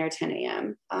like 9 or 10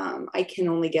 a.m. I can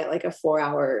only get like a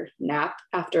 4-hour nap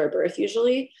after a birth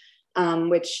usually,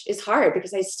 which is hard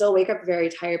because I still wake up very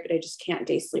tired, but I just can't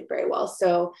day sleep very well.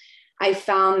 So I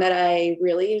found that I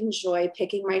really enjoy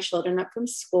picking my children up from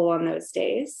school on those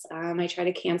days. I try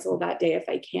to cancel that day if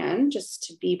I can, just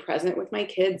to be present with my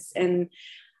kids. And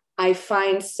I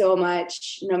find so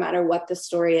much, no matter what the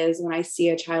story is, when I see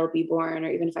a child be born,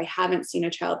 or even if I haven't seen a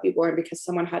child be born because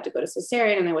someone had to go to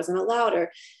cesarean and I wasn't allowed,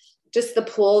 or just the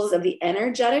pulls of the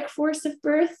energetic force of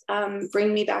birth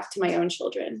bring me back to my own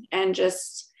children and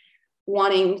just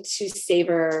wanting to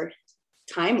savor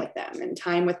time with them and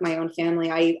time with my own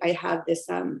family. I have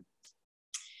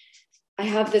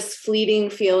this fleeting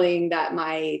feeling that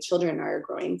my children are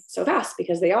growing so fast,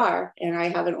 because they are. And I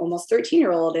have an almost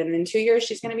 13-year-old, and in 2 years,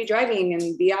 she's going to be driving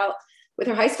and be out with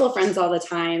her high school friends all the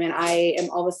time. And I am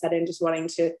all of a sudden just wanting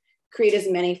to create as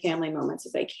many family moments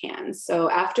as I can. So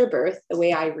after birth, the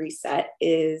way I reset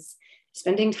is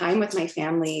spending time with my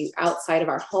family outside of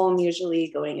our home,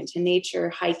 usually going into nature,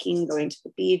 hiking, going to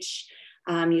the beach,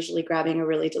 usually grabbing a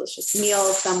really delicious meal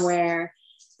somewhere.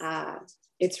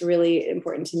 It's really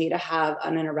important to me to have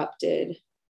uninterrupted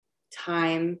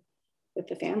time with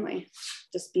the family,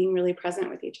 just being really present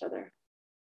with each other.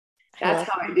 That's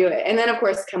how I do it. And then of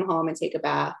course, come home and take a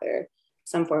bath or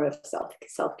some form of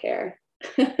self-care.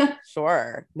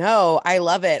 Sure. No, I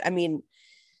love it. I mean,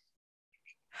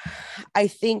 I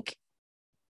think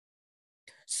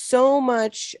so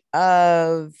much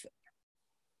of,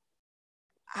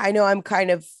 I know I'm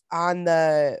kind of on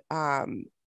the,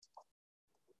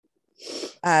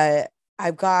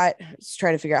 I've got, just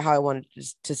trying to figure out how I wanted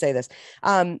to say this.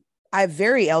 I have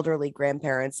very elderly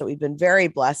grandparents that we've been very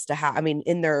blessed to have. I mean,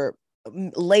 in their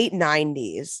late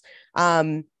 90s,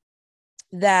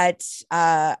 that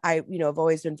I, have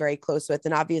always been very close with.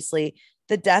 And obviously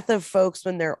the death of folks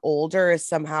when they're older is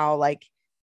somehow like,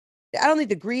 I don't think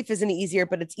the grief isn't easier,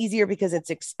 but it's easier because it's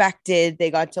expected. They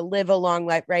got to live a long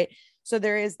life, right? So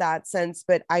there is that sense,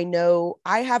 but I know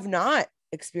I have not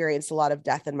experienced a lot of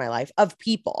death in my life of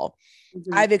people.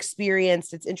 Mm-hmm. I've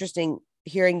experienced, it's interesting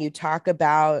hearing you talk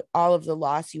about all of the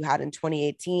loss you had in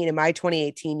 2018. And my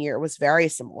 2018 year was very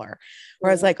similar,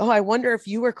 where I was like, oh, I wonder if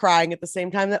you were crying at the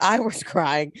same time that I was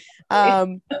crying.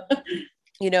 Because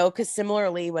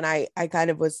similarly, when I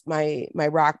kind of was my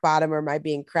rock bottom or my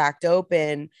being cracked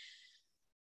open,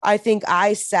 I think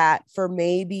I sat for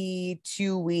maybe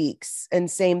 2 weeks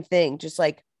and same thing, just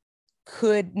like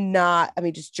could not, I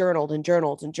mean, just journaled and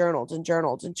journaled and journaled and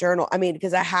journaled and journaled. I mean,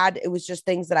 because it was just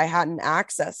things that I hadn't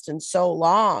accessed in so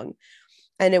long.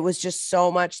 And it was just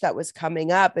so much that was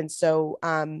coming up. And so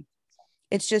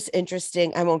it's just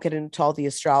interesting. I won't get into all the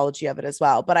astrology of it as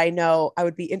well, but I know I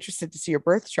would be interested to see your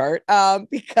birth chart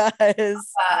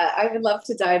because I would love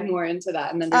to dive more into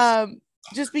that. And then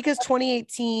just because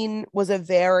 2018 was a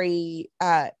very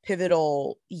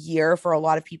pivotal year for a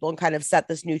lot of people and kind of set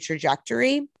this new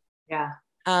trajectory. Yeah.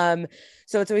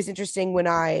 So it's always interesting when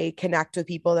I connect with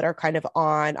people that are kind of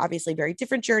on obviously very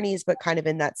different journeys, but kind of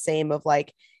in that same of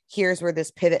like, here's where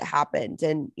this pivot happened.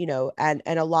 And, and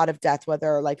a lot of death,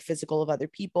 whether like physical of other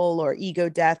people or ego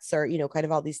deaths or, kind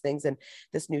of all these things and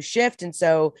this new shift. And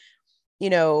so,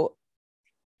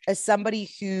 as somebody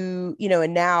who,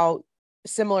 and now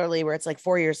similarly, where it's like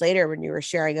 4 years later, when you were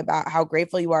sharing about how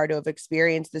grateful you are to have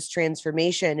experienced this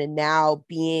transformation and now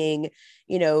being,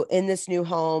 in this new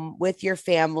home with your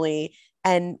family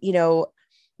and,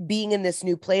 being in this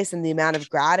new place and the amount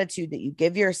of gratitude that you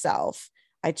give yourself,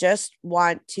 I just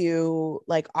want to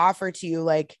like offer to you,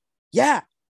 like, yeah,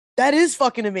 that is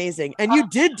fucking amazing. And you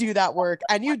did do that work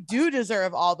and you do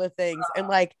deserve all the things. And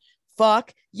like,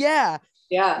 fuck yeah.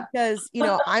 Yeah. Because,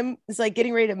 it's like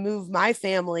getting ready to move my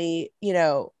family,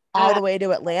 all the way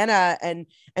to Atlanta and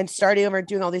starting over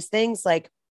doing all these things. Like,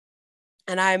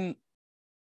 and I'm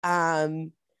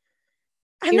I'm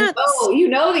not, you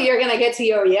know that you're going to get to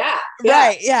your,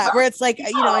 right. Yeah. Where it's like,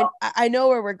 you know, I know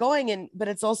where we're going but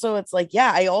it's also, it's like,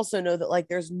 yeah, I also know that like,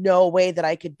 there's no way that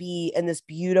I could be in this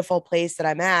beautiful place that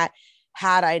I'm at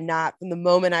had I not, from the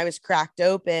moment I was cracked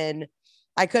open,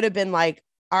 I could have been like,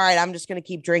 all right, I'm just going to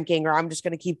keep drinking, or I'm just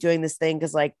going to keep doing this thing,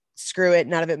 'cause like, screw it,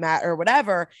 none of it matter or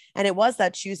whatever. And it was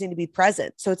that choosing to be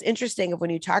present. So it's interesting when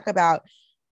you talk about,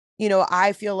 you know,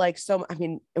 I feel like I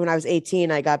mean, when I was 18,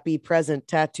 I got "Be Present"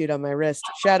 tattooed on my wrist.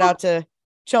 Shout out to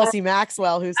Chelsea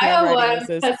Maxwell, whose handwriting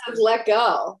this is. That says "Let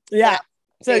go." Yeah.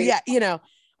 So yeah, you know,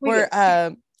 we're get-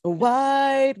 a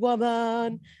white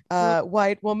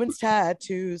woman's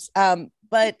tattoos.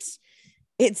 But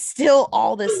it's still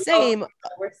all the same.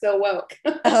 We're so woke.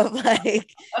 Of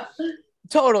like,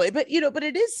 totally. But you know, but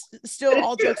it is still,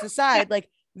 all jokes aside, like,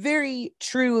 very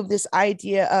true of this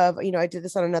idea of, you know, I did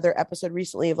this on another episode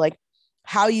recently of like,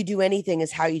 how you do anything is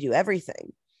how you do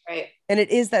everything. Right. And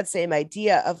it is that same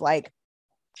idea of like,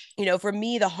 you know, for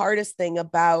me, the hardest thing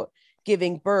about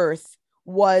giving birth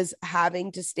was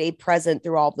having to stay present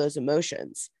through all of those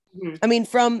emotions. Mm-hmm. I mean,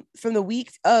 from the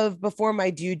week of before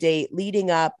my due date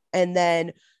leading up, and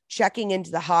then checking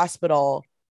into the hospital,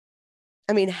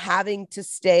 I mean, having to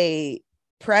stay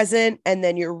present, and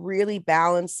then you're really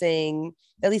balancing,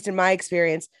 at least in my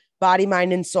experience, body,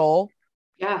 mind, and soul.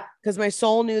 Yeah. Because my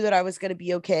soul knew that I was going to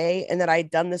be okay, and that I'd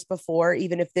done this before,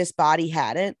 even if this body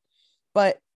hadn't.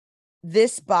 But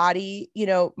this body, you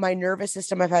know, my nervous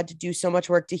system, I've had to do so much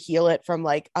work to heal it from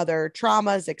like other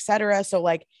traumas, etc. So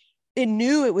like, it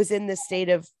knew it was in this state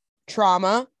of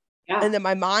trauma. Yeah. And then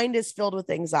my mind is filled with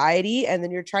anxiety, and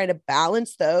then you're trying to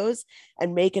balance those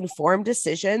and make informed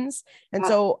decisions. And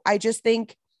so I just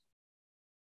think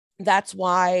that's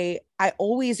why I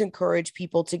always encourage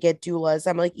people to get doulas.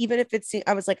 I'm like, even if it's,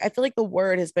 I was like, I feel like the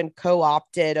word has been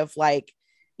co-opted of like,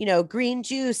 you know, green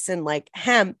juice and like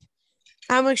hemp.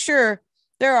 I'm like, sure,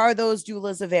 there are those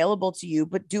doulas available to you,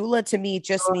 but doula to me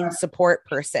just means support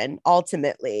person.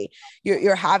 Ultimately,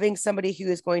 you're having somebody who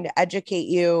is going to educate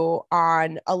you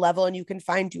on a level, and you can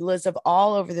find doulas of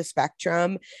all over the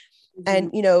spectrum. Mm-hmm. And,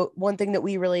 you know, one thing that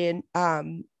we really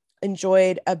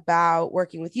enjoyed about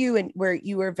working with you, and where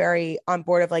you were very on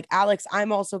board of like, Alex,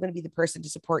 I'm also going to be the person to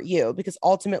support you, because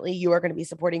ultimately you are going to be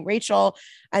supporting Rachel,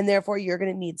 and therefore you're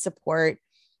going to need support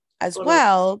as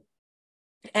well.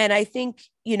 And I think,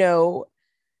 you know,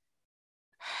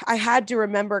 I had to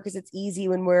remember, because it's easy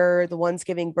when we're the ones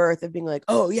giving birth of being like,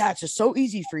 oh yeah, it's just so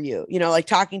easy for you, you know, like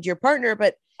talking to your partner.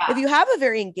 But if you have a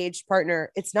very engaged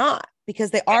partner, it's not,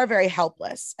 because they are very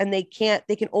helpless, and they can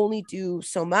only do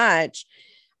so much.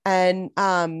 And,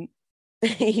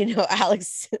 you know,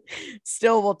 Alex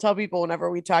still will tell people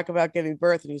whenever we talk about giving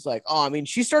birth, and he's like, oh, I mean,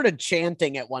 she started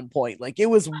chanting at one point, like it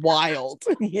was wild,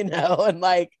 you know, and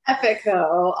like epic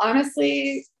though.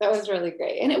 Honestly, that was really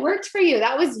great. And it worked for you.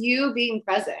 That was you being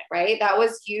present, right? That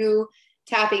was you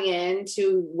tapping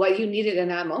into what you needed in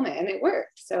that moment, and it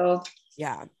worked. So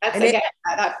yeah, that's, and again,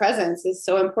 that presence is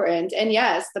so important. And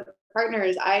yes, the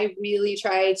partners, I really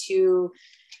try to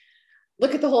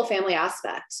look at the whole family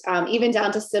aspect, even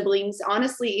down to siblings,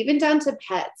 honestly, even down to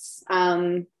pets.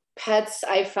 Pets,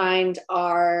 I find,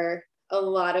 are a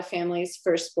lot of families'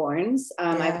 firstborns.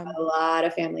 I've had a lot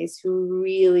of families who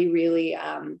really, really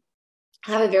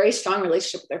have a very strong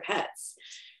relationship with their pets.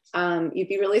 You'd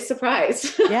be really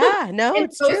surprised. Yeah, no,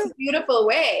 it's true. It's a beautiful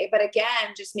way. But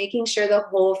again, just making sure the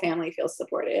whole family feels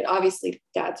supported. Obviously,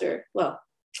 dads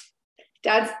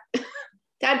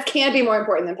can be more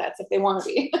important than pets if they want to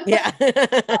be. Yeah.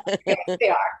 They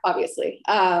are, obviously.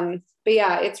 But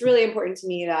yeah, it's really important to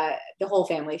me that the whole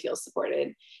family feels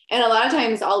supported. And a lot of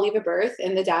times I'll leave a birth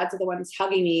and the dads are the ones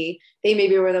hugging me. They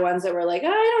maybe were the ones that were like, oh,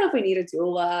 I don't know if we need a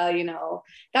doula, you know.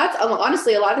 That's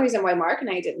honestly a lot of the reason why Mark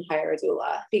and I didn't hire a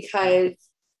doula, because,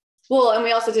 well, and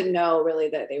we also didn't know really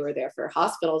that they were there for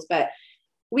hospitals, but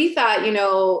we thought, you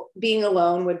know, being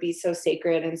alone would be so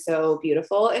sacred and so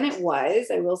beautiful. And it was,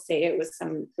 I will say it was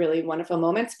some really wonderful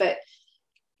moments, but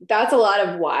that's a lot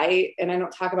of why. And I don't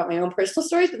talk about my own personal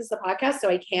stories, but this is a podcast, so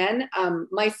I can.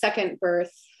 My second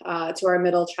birth to our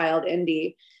middle child,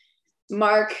 Indy,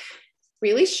 Mark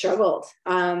really struggled.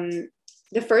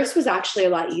 The first was actually a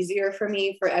lot easier for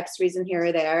me for X reason here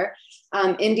or there.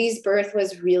 Indy's birth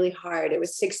was really hard. It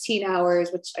was 16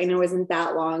 hours, which I know isn't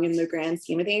that long in the grand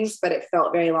scheme of things, but it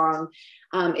felt very long.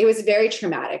 It was very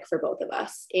traumatic for both of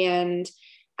us. And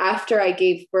after I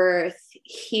gave birth,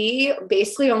 he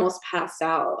basically almost passed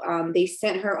out. They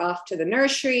sent her off to the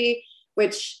nursery,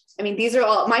 which, I mean, these are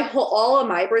all of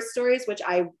my birth stories, which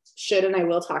I should and I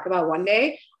will talk about one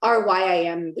day, are why I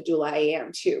am the doula I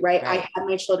am too, right? I had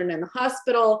my children in the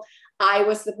hospital. I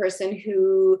was the person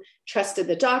who trusted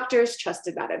the doctors,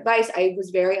 trusted that advice. I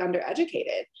was very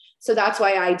undereducated. So that's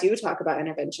why I do talk about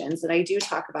interventions. And I do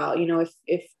talk about, you know,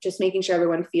 if just making sure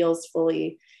everyone feels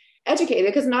fully educated,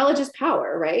 because knowledge is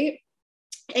power, right?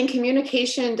 And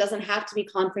communication doesn't have to be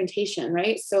confrontation,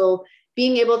 right? So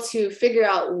being able to figure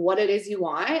out what it is you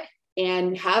want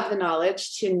and have the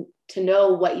knowledge to know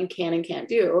what you can and can't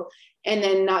do, and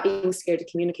then not being scared to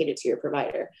communicate it to your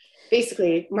provider.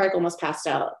 Basically, Mark almost passed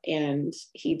out and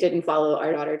he didn't follow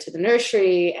our daughter to the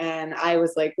nursery. And I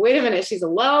was like, wait a minute, she's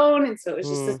alone. And so it was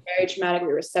just this very traumatic. We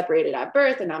were separated at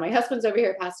birth and now my husband's over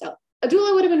here passed out. A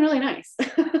doula would have been really nice.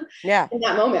 Yeah. In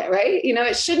that moment, right? You know,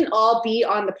 it shouldn't all be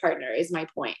on the partner is my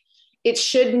point. It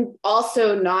shouldn't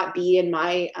also not be in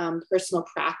my personal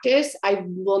practice. I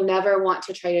will never want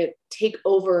to try to take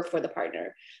over for the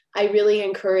partner. I really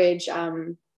encourage,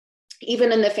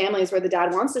 even in the families where the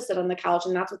dad wants to sit on the couch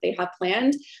and that's what they have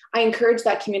planned, I encourage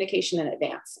that communication in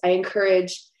advance. I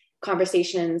encourage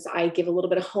conversations. I give a little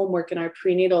bit of homework in our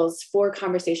prenatals for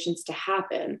conversations to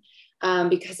happen.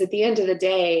 Because at the end of the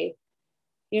day,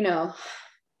 you know,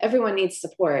 everyone needs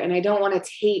support. And I don't want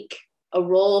to take a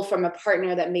role from a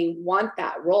partner that may want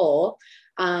that role.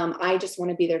 I just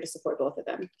want to be there to support both of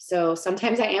them. So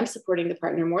sometimes I am supporting the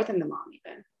partner more than the mom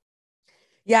even.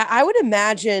 Yeah, I would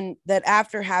imagine that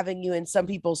after having you in some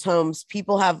people's homes,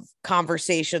 people have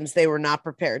conversations they were not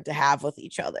prepared to have with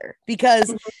each other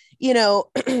because, you know,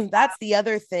 that's the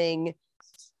other thing.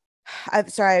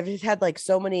 I've had like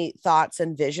so many thoughts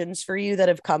and visions for you that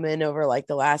have come in over like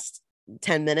the last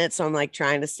 10 minutes. So I'm like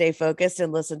trying to stay focused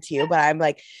and listen to you, but I'm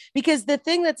like, because the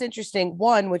thing that's interesting,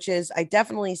 one, which is I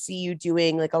definitely see you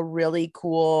doing like a really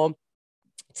cool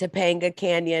Topanga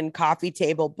Canyon coffee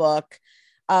table book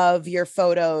of your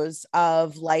photos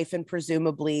of life and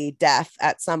presumably death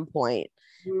at some point.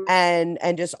 And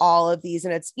just all of these,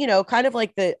 and it's, you know, kind of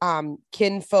like the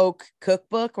kinfolk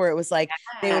cookbook where it was like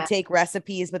they would take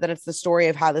recipes, but then it's the story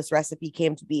of how this recipe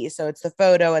came to be. So it's the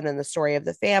photo and then the story of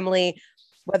the family,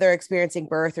 whether experiencing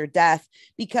birth or death,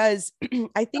 because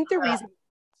I think the reason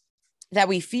that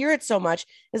we fear it so much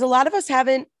is a lot of us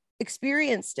haven't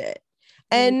experienced it.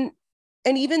 And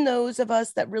even those of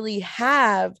us that really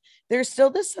have, there's still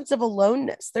this sense of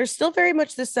aloneness. There's still very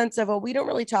much this sense of, oh, we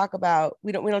don't talk about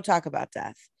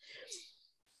death.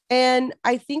 And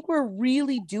I think we're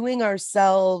really doing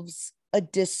ourselves a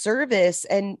disservice.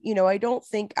 And, you know, I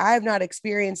have not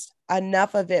experienced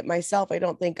enough of it myself. I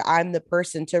don't think I'm the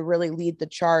person to really lead the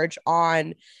charge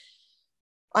on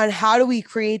how do we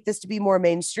create this to be more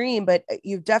mainstream, but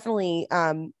you've definitely,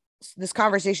 this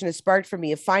conversation has sparked for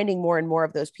me of finding more and more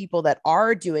of those people that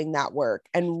are doing that work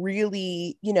and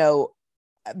really, you know,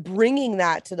 bringing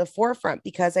that to the forefront,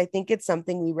 because I think it's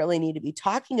something we really need to be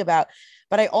talking about.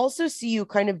 But I also see you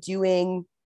kind of doing,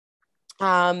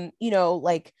 you know,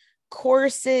 like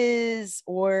courses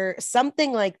or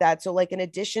something like that. So like in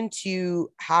addition to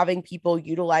having people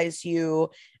utilize you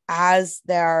as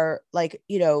their like,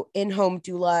 you know, in-home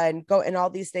doula and go and all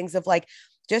these things of like,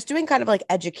 just doing kind of like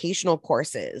educational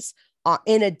courses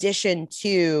in addition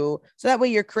to, so that way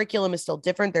your curriculum is still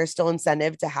different. There's still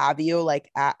incentive to have you like,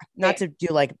 not to do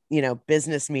like, you know,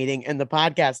 business meeting in the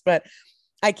podcast, but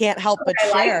I can't help but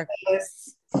share.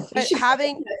 But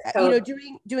having, you know,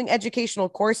 doing educational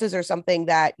courses or something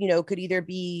that, you know, could either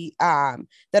be that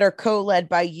are co-led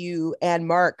by you and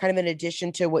Mark, kind of in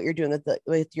addition to what you're doing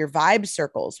with your vibe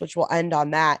circles, which we'll end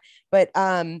on that. But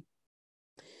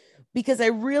because I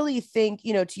really think,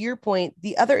 you know, to your point,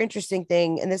 the other interesting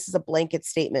thing, and this is a blanket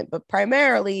statement, but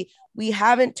primarily we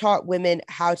haven't taught women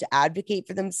how to advocate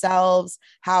for themselves,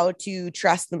 how to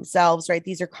trust themselves, right?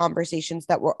 These are conversations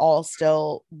that we're all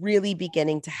still really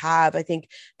beginning to have. I think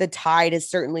the tide is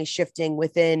certainly shifting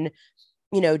within,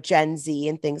 you know, Gen Z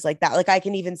and things like that. Like I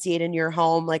can even see it in your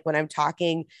home. Like when I'm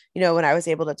talking, you know, when I was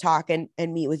able to talk and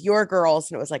meet with your girls,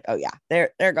 and it was like, oh yeah,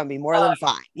 they're going to be more than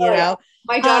fine. You know, yeah.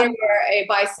 My daughter wore a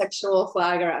bisexual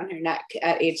flag around her neck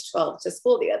at age 12 to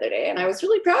school the other day. And I was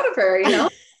really proud of her, you know,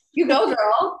 you go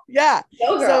girl. Yeah.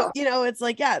 Go girl. So, you know, it's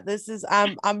like, yeah, this is,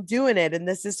 I'm doing it. And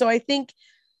this is, so I think,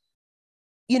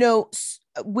 you know,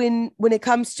 when it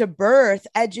comes to birth,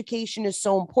 education is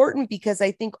so important, because I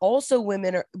think also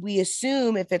we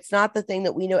assume if it's not the thing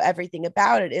that we know everything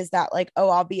about it, is that like,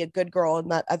 oh, I'll be a good girl and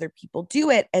let other people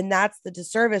do it. And that's the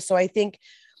disservice. So I think,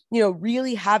 you know,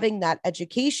 really having that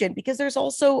education, because there's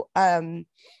also a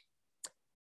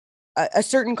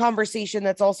certain conversation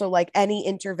that's also like any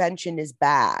intervention is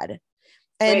bad.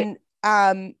 And,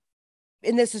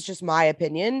 and this is just my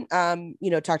opinion, talk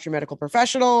to your medical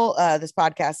professional. This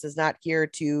podcast is not here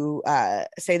to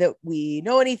say that we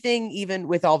know anything, even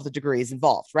with all of the degrees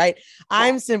involved, right?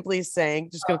 I'm simply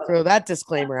saying, just going to throw that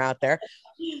disclaimer out there.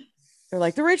 They're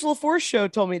like, the Rachel LaForce show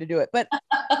told me to do it. But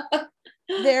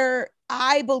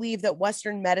I believe that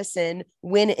Western medicine,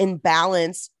 when in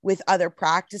balance with other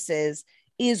practices,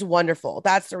 is wonderful.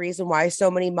 That's the reason why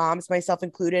so many moms, myself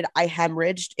included, I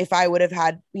hemorrhaged. If I would have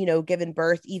had, given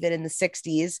birth even in the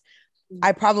 60s,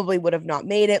 I probably would have not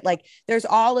made it. Like, there's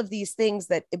all of these things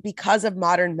that because of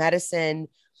modern medicine,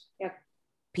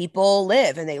 people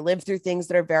live, and they live through things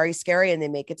that are very scary, and they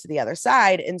make it to the other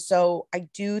side. And so I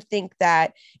do think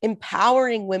that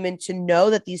empowering women to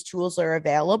know that these tools are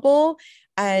available,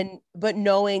 but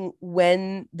knowing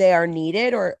when they are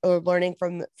needed, or learning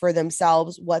for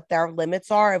themselves what their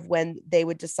limits are of when they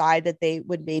would decide that they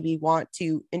would maybe want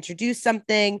to introduce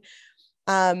something,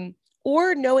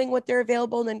 or knowing what they're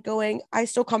available and then going, I'm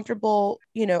still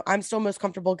most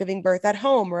comfortable giving birth at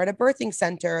home or at a birthing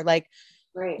center. Like,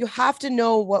 right. You have to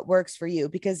know what works for you,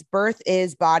 because birth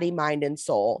is body, mind, and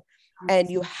soul. And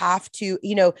you have to,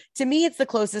 to me, it's the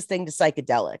closest thing to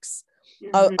psychedelics.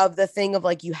 Of the thing of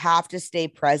like, you have to stay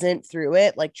present through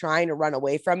it. Like, trying to run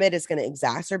away from it is going to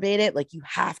exacerbate it. Like, you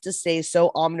have to stay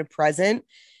so omnipresent.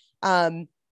 And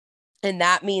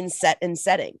that means set and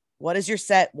setting. What is your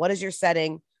set? What is your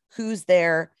setting? Who's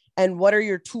there? And what are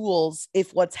your tools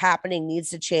if what's happening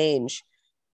needs to change?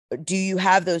 Do you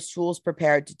have those tools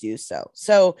prepared to do so?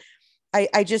 So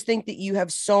I just think that you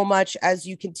have so much as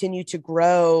you continue to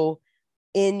grow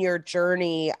in your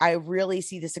journey. I really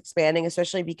see this expanding,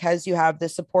 especially because you have the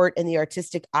support and the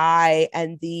artistic eye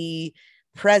and the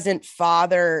present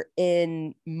father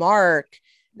in Mark,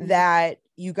 that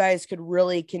you guys could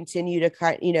really continue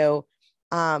to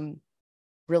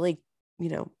really,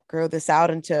 grow this out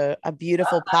into a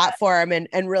beautiful platform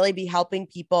and really be helping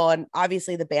people. And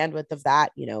obviously the bandwidth of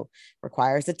that,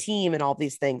 requires a team and all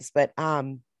these things. But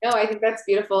no, I think that's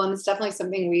beautiful. And it's definitely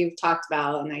something we've talked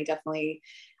about. And I definitely,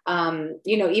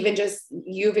 even just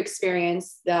you've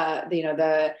experienced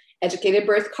the educated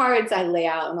birth cards I lay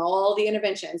out, and all the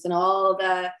interventions and all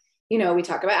the, we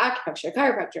talk about acupuncture,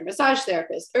 chiropractor, massage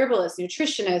therapist, herbalist,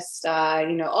 nutritionist,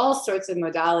 all sorts of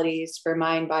modalities for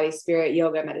mind, body, spirit,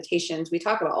 yoga, meditations. We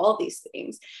talk about all these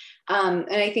things.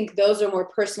 And I think those are more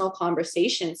personal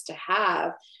conversations to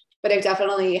have, but I've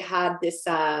definitely had this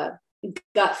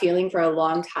gut feeling for a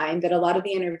long time that a lot of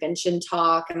the intervention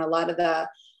talk and a lot of the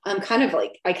I kind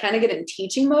of get in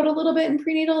teaching mode a little bit in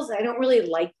prenatals. I don't really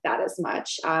like that as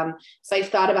much. So I've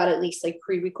thought about at least like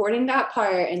pre-recording that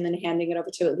part and then handing it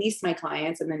over to at least my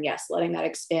clients. And then, yes, letting that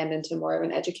expand into more of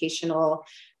an educational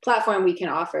platform we can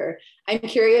offer. I'm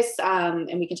curious, and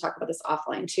we can talk about this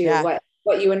offline too,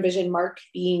 what you envision Mark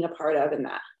being a part of in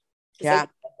that. Yeah.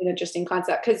 That's an interesting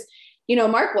concept because,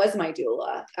 Mark was my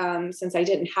doula. Since I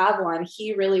didn't have one,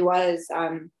 he really was,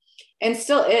 and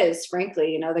still is,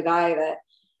 frankly, the guy that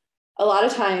a lot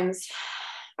of times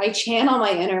I channel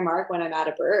my inner Mark when I'm at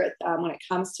a birth. When it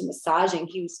comes to massaging,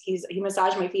 he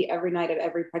massaged my feet every night of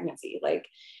every pregnancy. Like,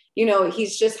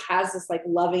 he's just has this like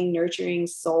loving, nurturing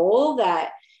soul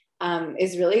that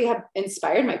is really have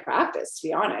inspired my practice, to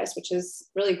be honest, which is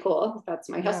really cool. That's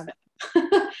my husband.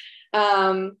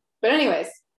 But anyways,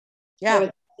 yeah.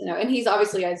 And he's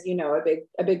obviously, as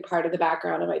a big part of the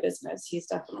background of my business. He's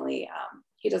definitely,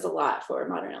 he does a lot for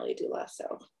Modern LA Doula.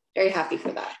 So very happy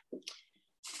for that.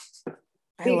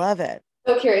 I love it.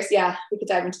 So curious. Yeah. We could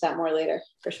dive into that more later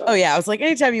for sure. Oh yeah. I was like,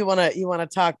 anytime you want to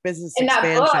talk business in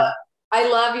expansion. That book, I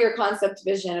love your concept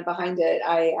vision behind it.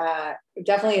 I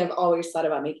definitely have always thought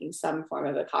about making some form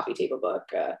of a coffee table book.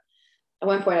 At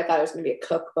one point I thought it was going to be a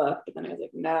cookbook, but then I was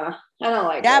like, no, I don't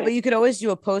like Yeah, writing. but you could always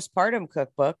do a postpartum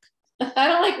cookbook. I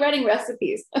don't like writing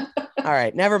recipes. All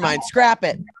right. Never mind. Scrap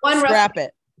it. Scrap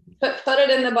it. Put it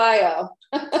in the bio.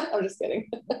 I'm just kidding.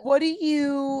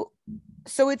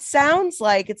 So it sounds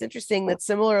like it's interesting that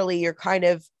similarly, you're kind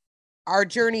of, our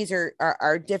journeys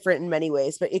are different in many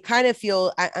ways, but you kind of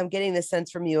feel, I'm getting this sense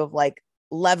from you of like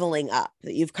leveling up,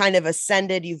 that you've kind of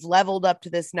ascended, you've leveled up to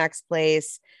this next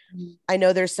place. I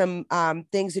know there's some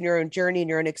things in your own journey and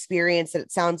your own experience that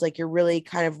it sounds like you're really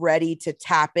kind of ready to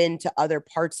tap into other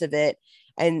parts of it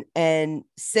and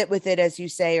sit with it, as you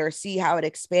say, or see how it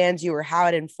expands you or how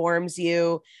it informs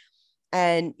you.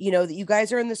 And, that you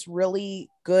guys are in this really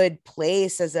good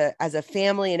place as a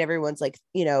family, and everyone's like,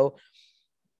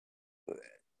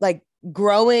 like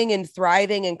growing and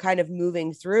thriving and kind of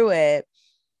moving through it.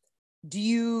 Do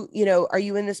you, are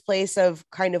you in this place of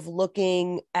kind of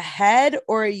looking ahead,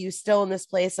 or are you still in this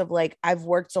place of like, I've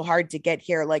worked so hard to get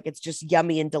here, like it's just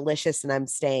yummy and delicious and I'm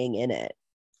staying in it?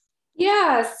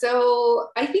 Yeah. So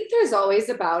I think there's always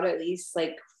about at least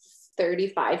like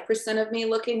 35% of me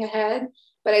looking ahead.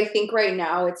 But I think right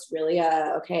now it's really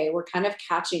okay, we're kind of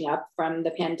catching up from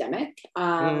the pandemic.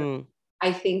 Mm,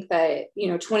 I think that,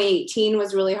 2018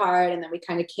 was really hard, and then we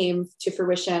kind of came to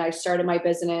fruition. I started my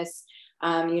business.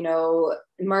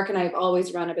 Mark and I have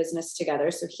always run a business together.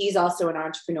 So he's also an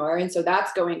entrepreneur. And so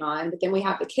that's going on. But then we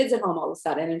have the kids at home all of a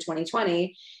sudden in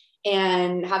 2020.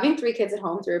 And having 3 kids at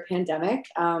home through a pandemic,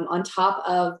 on top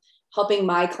of helping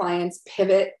my clients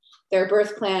pivot their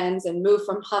birth plans and move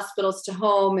from hospitals to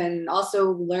home, and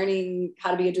also learning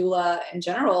how to be a doula in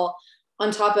general,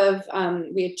 on top of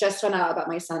we had just found out about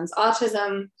my son's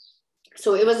autism.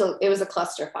 So it was a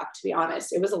clusterfuck, to be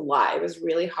honest. It was a lot. It was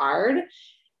really hard.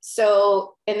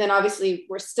 So, and then obviously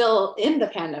we're still in the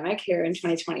pandemic here in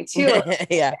 2022.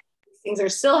 yeah. Things are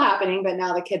still happening, but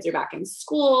now the kids are back in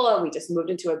school, and we just moved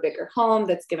into a bigger home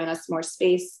that's given us more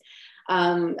space,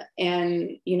 and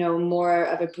more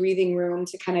of a breathing room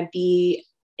to kind of be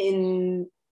in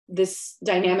this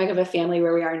dynamic of a family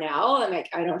where we are now. And like,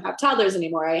 I don't have toddlers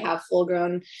anymore. I have full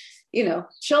grown,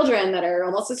 children that are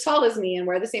almost as tall as me and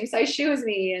wear the same size shoe as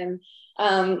me, and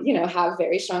have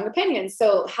very strong opinions.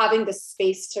 So having the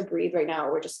space to breathe right now,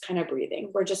 we're just kind of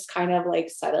breathing. We're just kind of like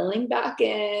settling back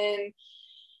in.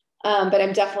 But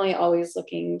I'm definitely always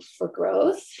looking for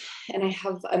growth, and I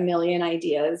have a million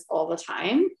ideas all the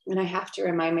time. And I have to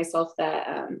remind myself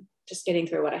that just getting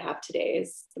through what I have today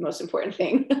is the most important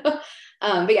thing.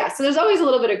 But yeah, so there's always a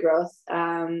little bit of growth.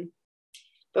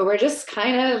 But we're just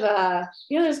kind of,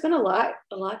 there's been a lot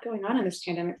going on in this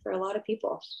pandemic for a lot of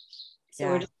people. So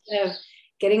we're just kind of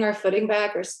getting our footing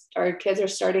back. Our kids are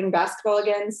starting basketball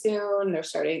again soon.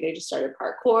 They just started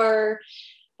parkour.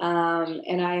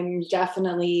 And I'm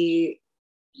definitely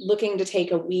looking to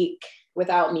take a week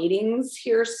without meetings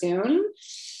here soon.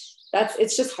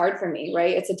 It's just hard for me,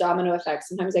 right? It's a domino effect.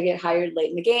 Sometimes I get hired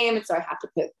late in the game, and so I have to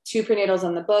put 2 prenatals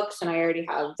on the books, and I already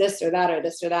have this or that or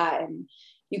this or that. And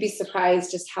you'd be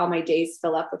surprised just how my days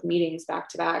fill up with meetings back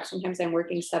to back. Sometimes I'm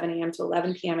working 7 a.m. to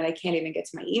 11 p.m. and I can't even get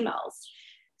to my emails.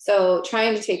 So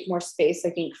trying to take more space,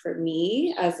 I think, for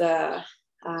me as a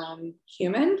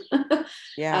human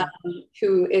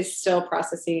who is still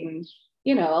processing,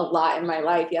 a lot in my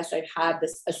life. Yes, I've had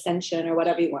this ascension or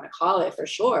whatever you want to call it, for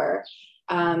sure.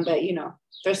 But,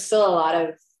 there's still a lot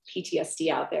of PTSD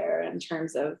out there in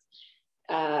terms of,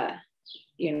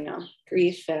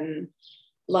 grief and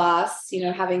loss.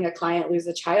 Having a client lose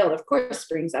a child, of course,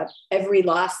 brings up every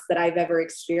loss that I've ever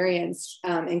experienced,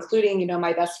 including,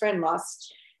 my best friend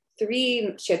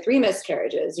she had 3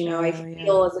 miscarriages. I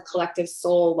feel as a collective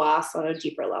soul loss on a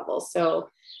deeper level. So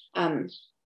the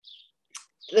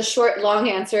long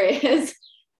answer is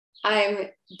I'm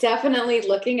definitely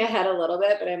looking ahead a little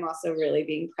bit, but I'm also really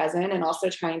being present and also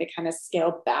trying to kind of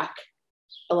scale back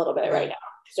a little bit right now,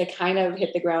 because I kind of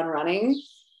hit the ground running,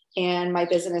 and my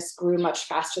business grew much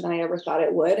faster than I ever thought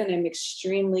it would. And I'm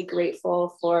extremely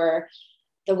grateful for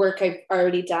the work I've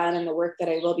already done and the work that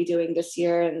I will be doing this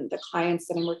year, and the clients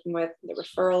that I'm working with, the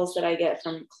referrals that I get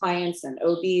from clients and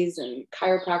OBs and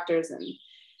chiropractors and,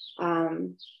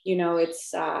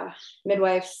 it's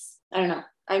midwives. I don't know.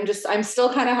 I'm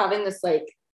still kind of having this like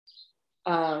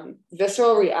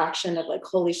visceral reaction of like,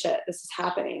 holy shit, this is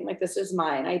happening. Like, this is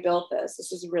mine. I built this.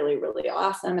 This is really, really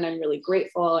awesome. And I'm really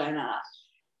grateful. And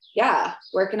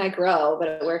where can I grow?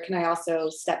 But where can I also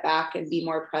step back and be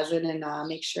more present and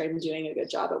make sure I'm doing a good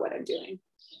job at what I'm doing?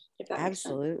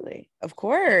 Absolutely. Of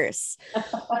course.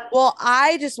 Well,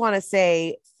 I just want to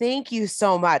say thank you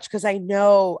so much, because I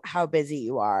know how busy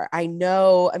you are.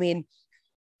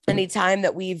 Anytime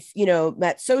that we've,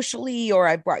 met socially, or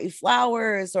I brought you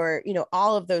flowers, or,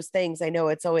 all of those things, I know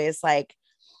it's always like,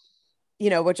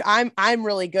 which I'm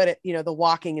really good at, the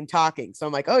walking and talking. So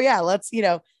I'm like, oh yeah, let's,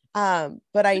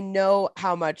 but I know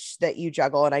how much that you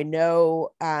juggle, and I know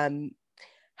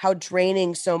how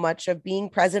draining so much of being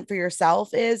present for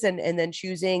yourself is, and then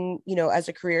choosing, as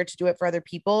a career to do it for other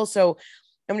people. So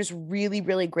I'm just really,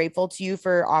 really grateful to you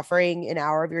for offering an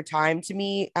hour of your time to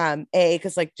me.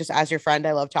 Because like, just as your friend,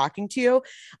 I love talking to you.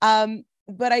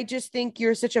 But I just think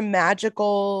you're such a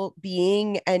magical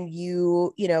being, and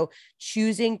you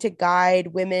choosing to guide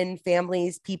women,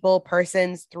 families, people,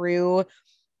 persons through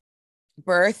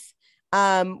birth,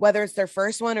 whether it's their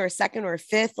first one or a second or a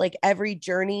fifth, like every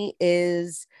journey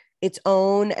is its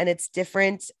own and it's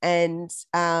different. And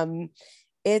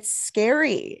it's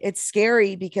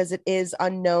scary because it is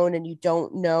unknown, and you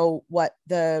don't know what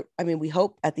we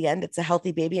hope at the end it's a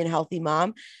healthy baby and a healthy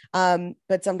mom.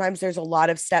 But sometimes there's a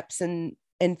lot of steps and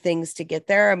things to get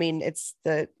there. It's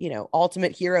the,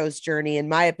 ultimate hero's journey, in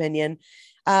my opinion.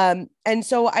 And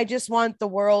so I just want the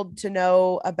world to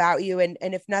know about you, and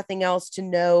if nothing else, to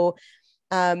know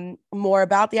more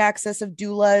about the access of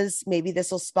doulas. Maybe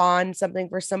this will spawn something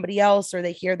for somebody else, or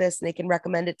they hear this and they can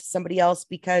recommend it to somebody else,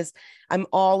 because I'm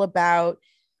all about,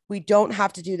 we don't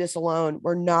have to do this alone.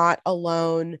 We're not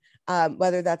alone,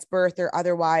 whether that's birth or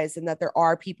otherwise, and that there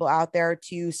are people out there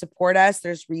to support us.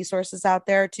 There's resources out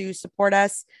there to support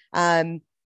us.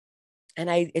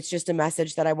 It's just a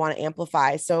message that I want to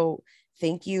amplify. So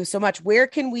thank you so much. Where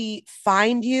can we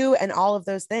find you and all of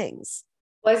those things?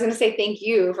 Well, I was going to say thank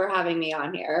you for having me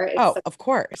on here. It's of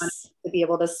course. To be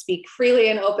able to speak freely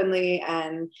and openly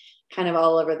and kind of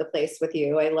all over the place with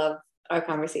you. I love our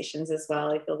conversations as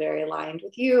well. I feel very aligned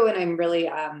with you, and I'm really,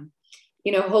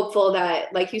 hopeful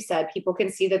that, like you said, people can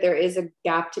see that there is a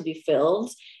gap to be filled,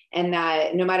 and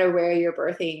that no matter where you're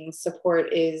birthing,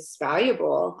 support is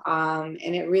valuable.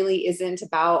 And it really isn't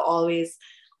about always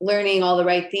learning all the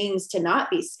right things to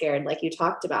not be scared, like you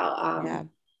talked about. Yeah.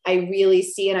 I really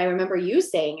see, and I remember you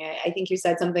saying it, I think you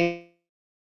said something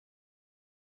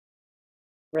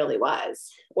really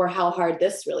was, or how hard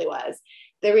this really was.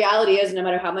 The reality is, no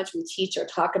matter how much we teach or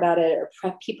talk about it or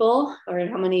prep people, or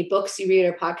how many books you read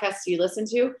or podcasts you listen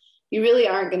to, you really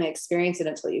aren't going to experience it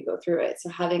until you go through it. So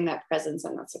having that presence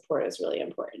and that support is really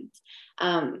important.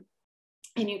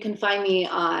 And you can find me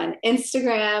on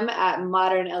Instagram at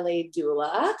Modern LA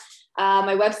Doula.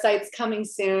 My website's coming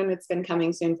soon. It's been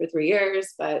coming soon for 3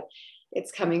 years, but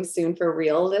it's coming soon for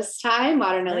real this time,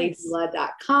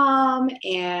 modernladoula.com.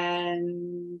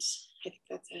 And I think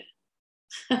that's it.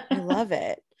 I love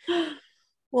it.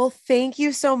 Well, thank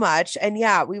you so much. And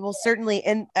yeah, we will certainly,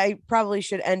 and I probably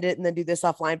should end it and then do this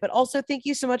offline, but also thank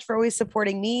you so much for always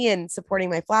supporting me and supporting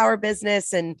my flower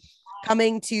business, and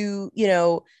coming to,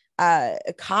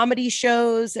 comedy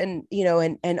shows and,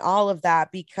 and all of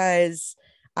that, because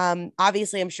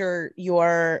obviously I'm sure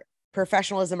your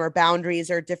professionalism or boundaries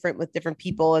are different with different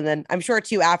people. And then I'm sure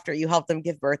too, after you help them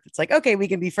give birth, it's like, okay, we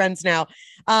can be friends now.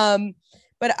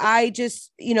 But I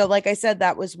just, like I said,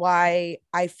 that was why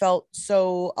I felt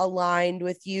so aligned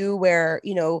with you, where,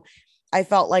 I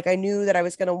felt like I knew that I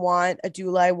was going to want a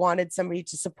doula. I wanted somebody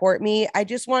to support me. I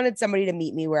just wanted somebody to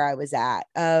meet me where I was at,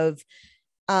 if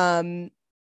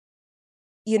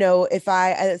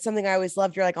something I always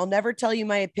loved, you're like, I'll never tell you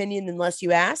my opinion unless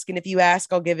you ask. And if you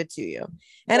ask, I'll give it to you.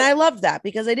 And I loved that,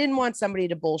 because I didn't want somebody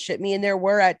to bullshit me. And there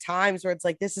were at times where it's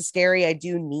like, this is scary. I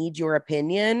do need your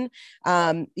opinion.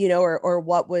 Or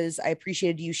what was, I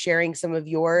appreciated you sharing some of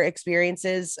your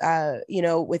experiences,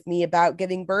 with me about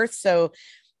giving birth, so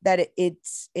that it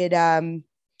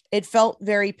felt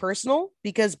very personal,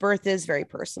 because birth is very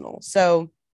personal.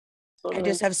 So I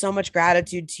just have so much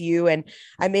gratitude to you. And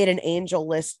I made an angel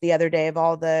list the other day of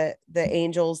all the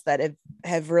angels that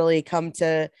have really come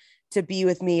to be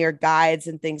with me, or guides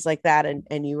and things like that.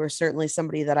 And you were certainly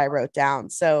somebody that I wrote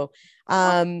down. So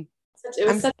it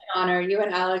was such an honor. You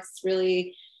and Alex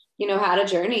really, had a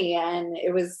journey, and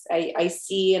it was, I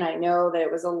see, and I know that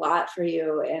it was a lot for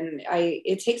you, and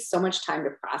it takes so much time to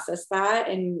process that.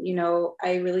 And,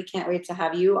 I really can't wait to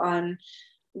have you on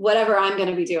whatever I'm going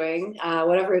to be doing,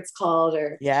 whatever it's called,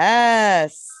 or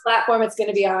yes, platform it's going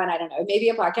to be on. I don't know, maybe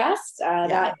a podcast.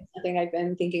 That's something I've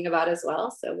been thinking about as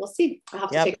well. So we'll see. I'll have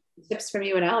to take tips from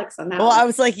you and Alex on that. Well, I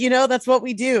was like, that's what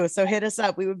we do. So hit us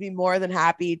up. We would be more than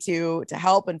happy to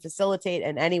help and facilitate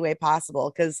in any way possible,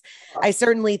 because I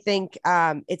certainly think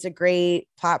it's a great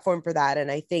platform for that. And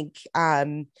I think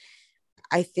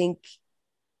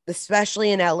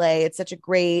especially in LA, it's such a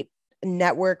great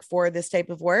network for this type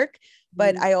of work.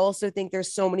 But I also think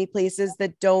there's so many places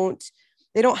that don't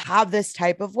have this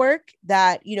type of work,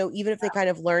 that, even if they kind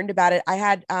of learned about it. I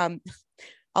had,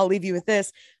 I'll leave you with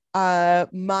this.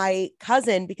 My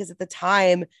cousin, because at the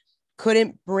time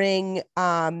couldn't bring,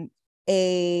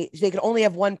 they could only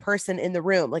have one person in the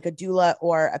room, like a doula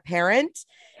or a parent.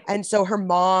 And so her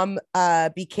mom,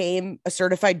 became a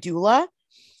certified doula.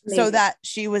 Amazing. So that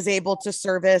she was able to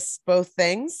service both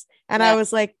things. And I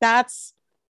was like, that's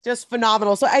just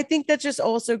phenomenal. So I think that's just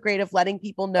also great, of letting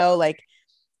people know, like,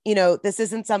 this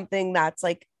isn't something that's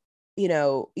like,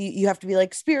 you have to be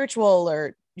like spiritual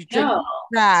or you drink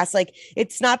grass. Like,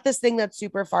 it's not this thing that's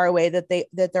super far away, that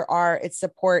it's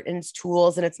support and it's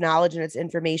tools and it's knowledge and it's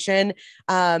information,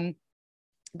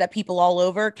 that people all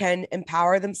over can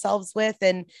empower themselves with.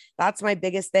 And that's my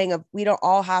biggest thing, of we don't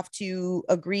all have to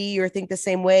agree or think the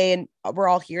same way. And we're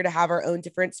all here to have our own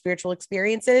different spiritual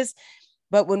experiences.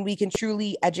 But when we can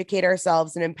truly educate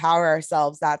ourselves and empower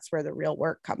ourselves, that's where the real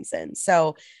work comes in.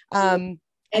 So, tapping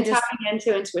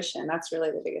into intuition, that's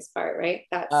really the biggest part, right?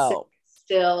 That's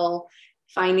still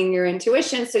finding your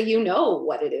intuition so you know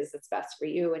what it is that's best for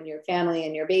you and your family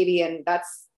and your baby. And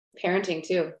that's parenting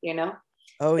too, you know?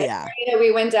 Oh, the yeah. journey that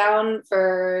we went down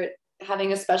for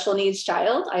having a special needs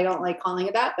child, I don't like calling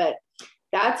it that, but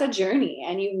that's a journey,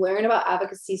 and you learn about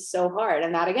advocacy so hard.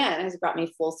 And that again has brought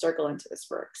me full circle into this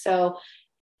work. So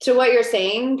to what you're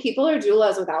saying, people are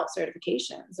doulas without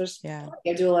certifications. There's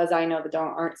doulas I know that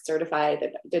aren't certified,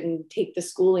 that didn't take the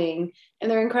schooling,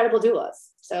 and they're incredible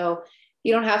doulas. So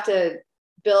you don't have to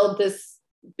build this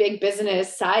big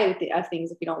business side of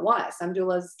things if you don't want. Some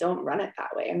doulas don't run it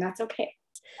that way, and that's okay.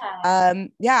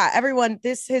 Everyone,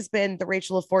 this has been the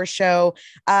Rachel LaForce Show.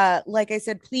 Like I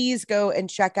said, please go and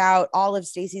check out all of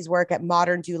Stacey's work at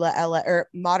Modern LA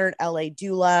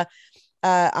Doula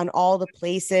on all the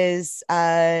places.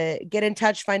 Get in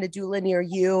touch, find a doula near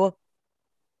you.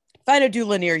 Find a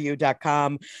doula near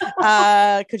you.com.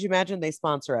 Could you imagine they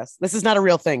sponsor us? This is not a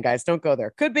real thing, guys. Don't go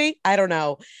there. Could be. I don't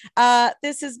know.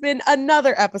 This has been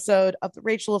another episode of the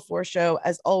Rachel LaForce Show.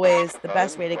 As always, the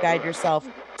best way to guide yourself.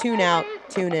 Tune out,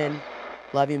 tune in.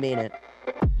 Love you, mean it.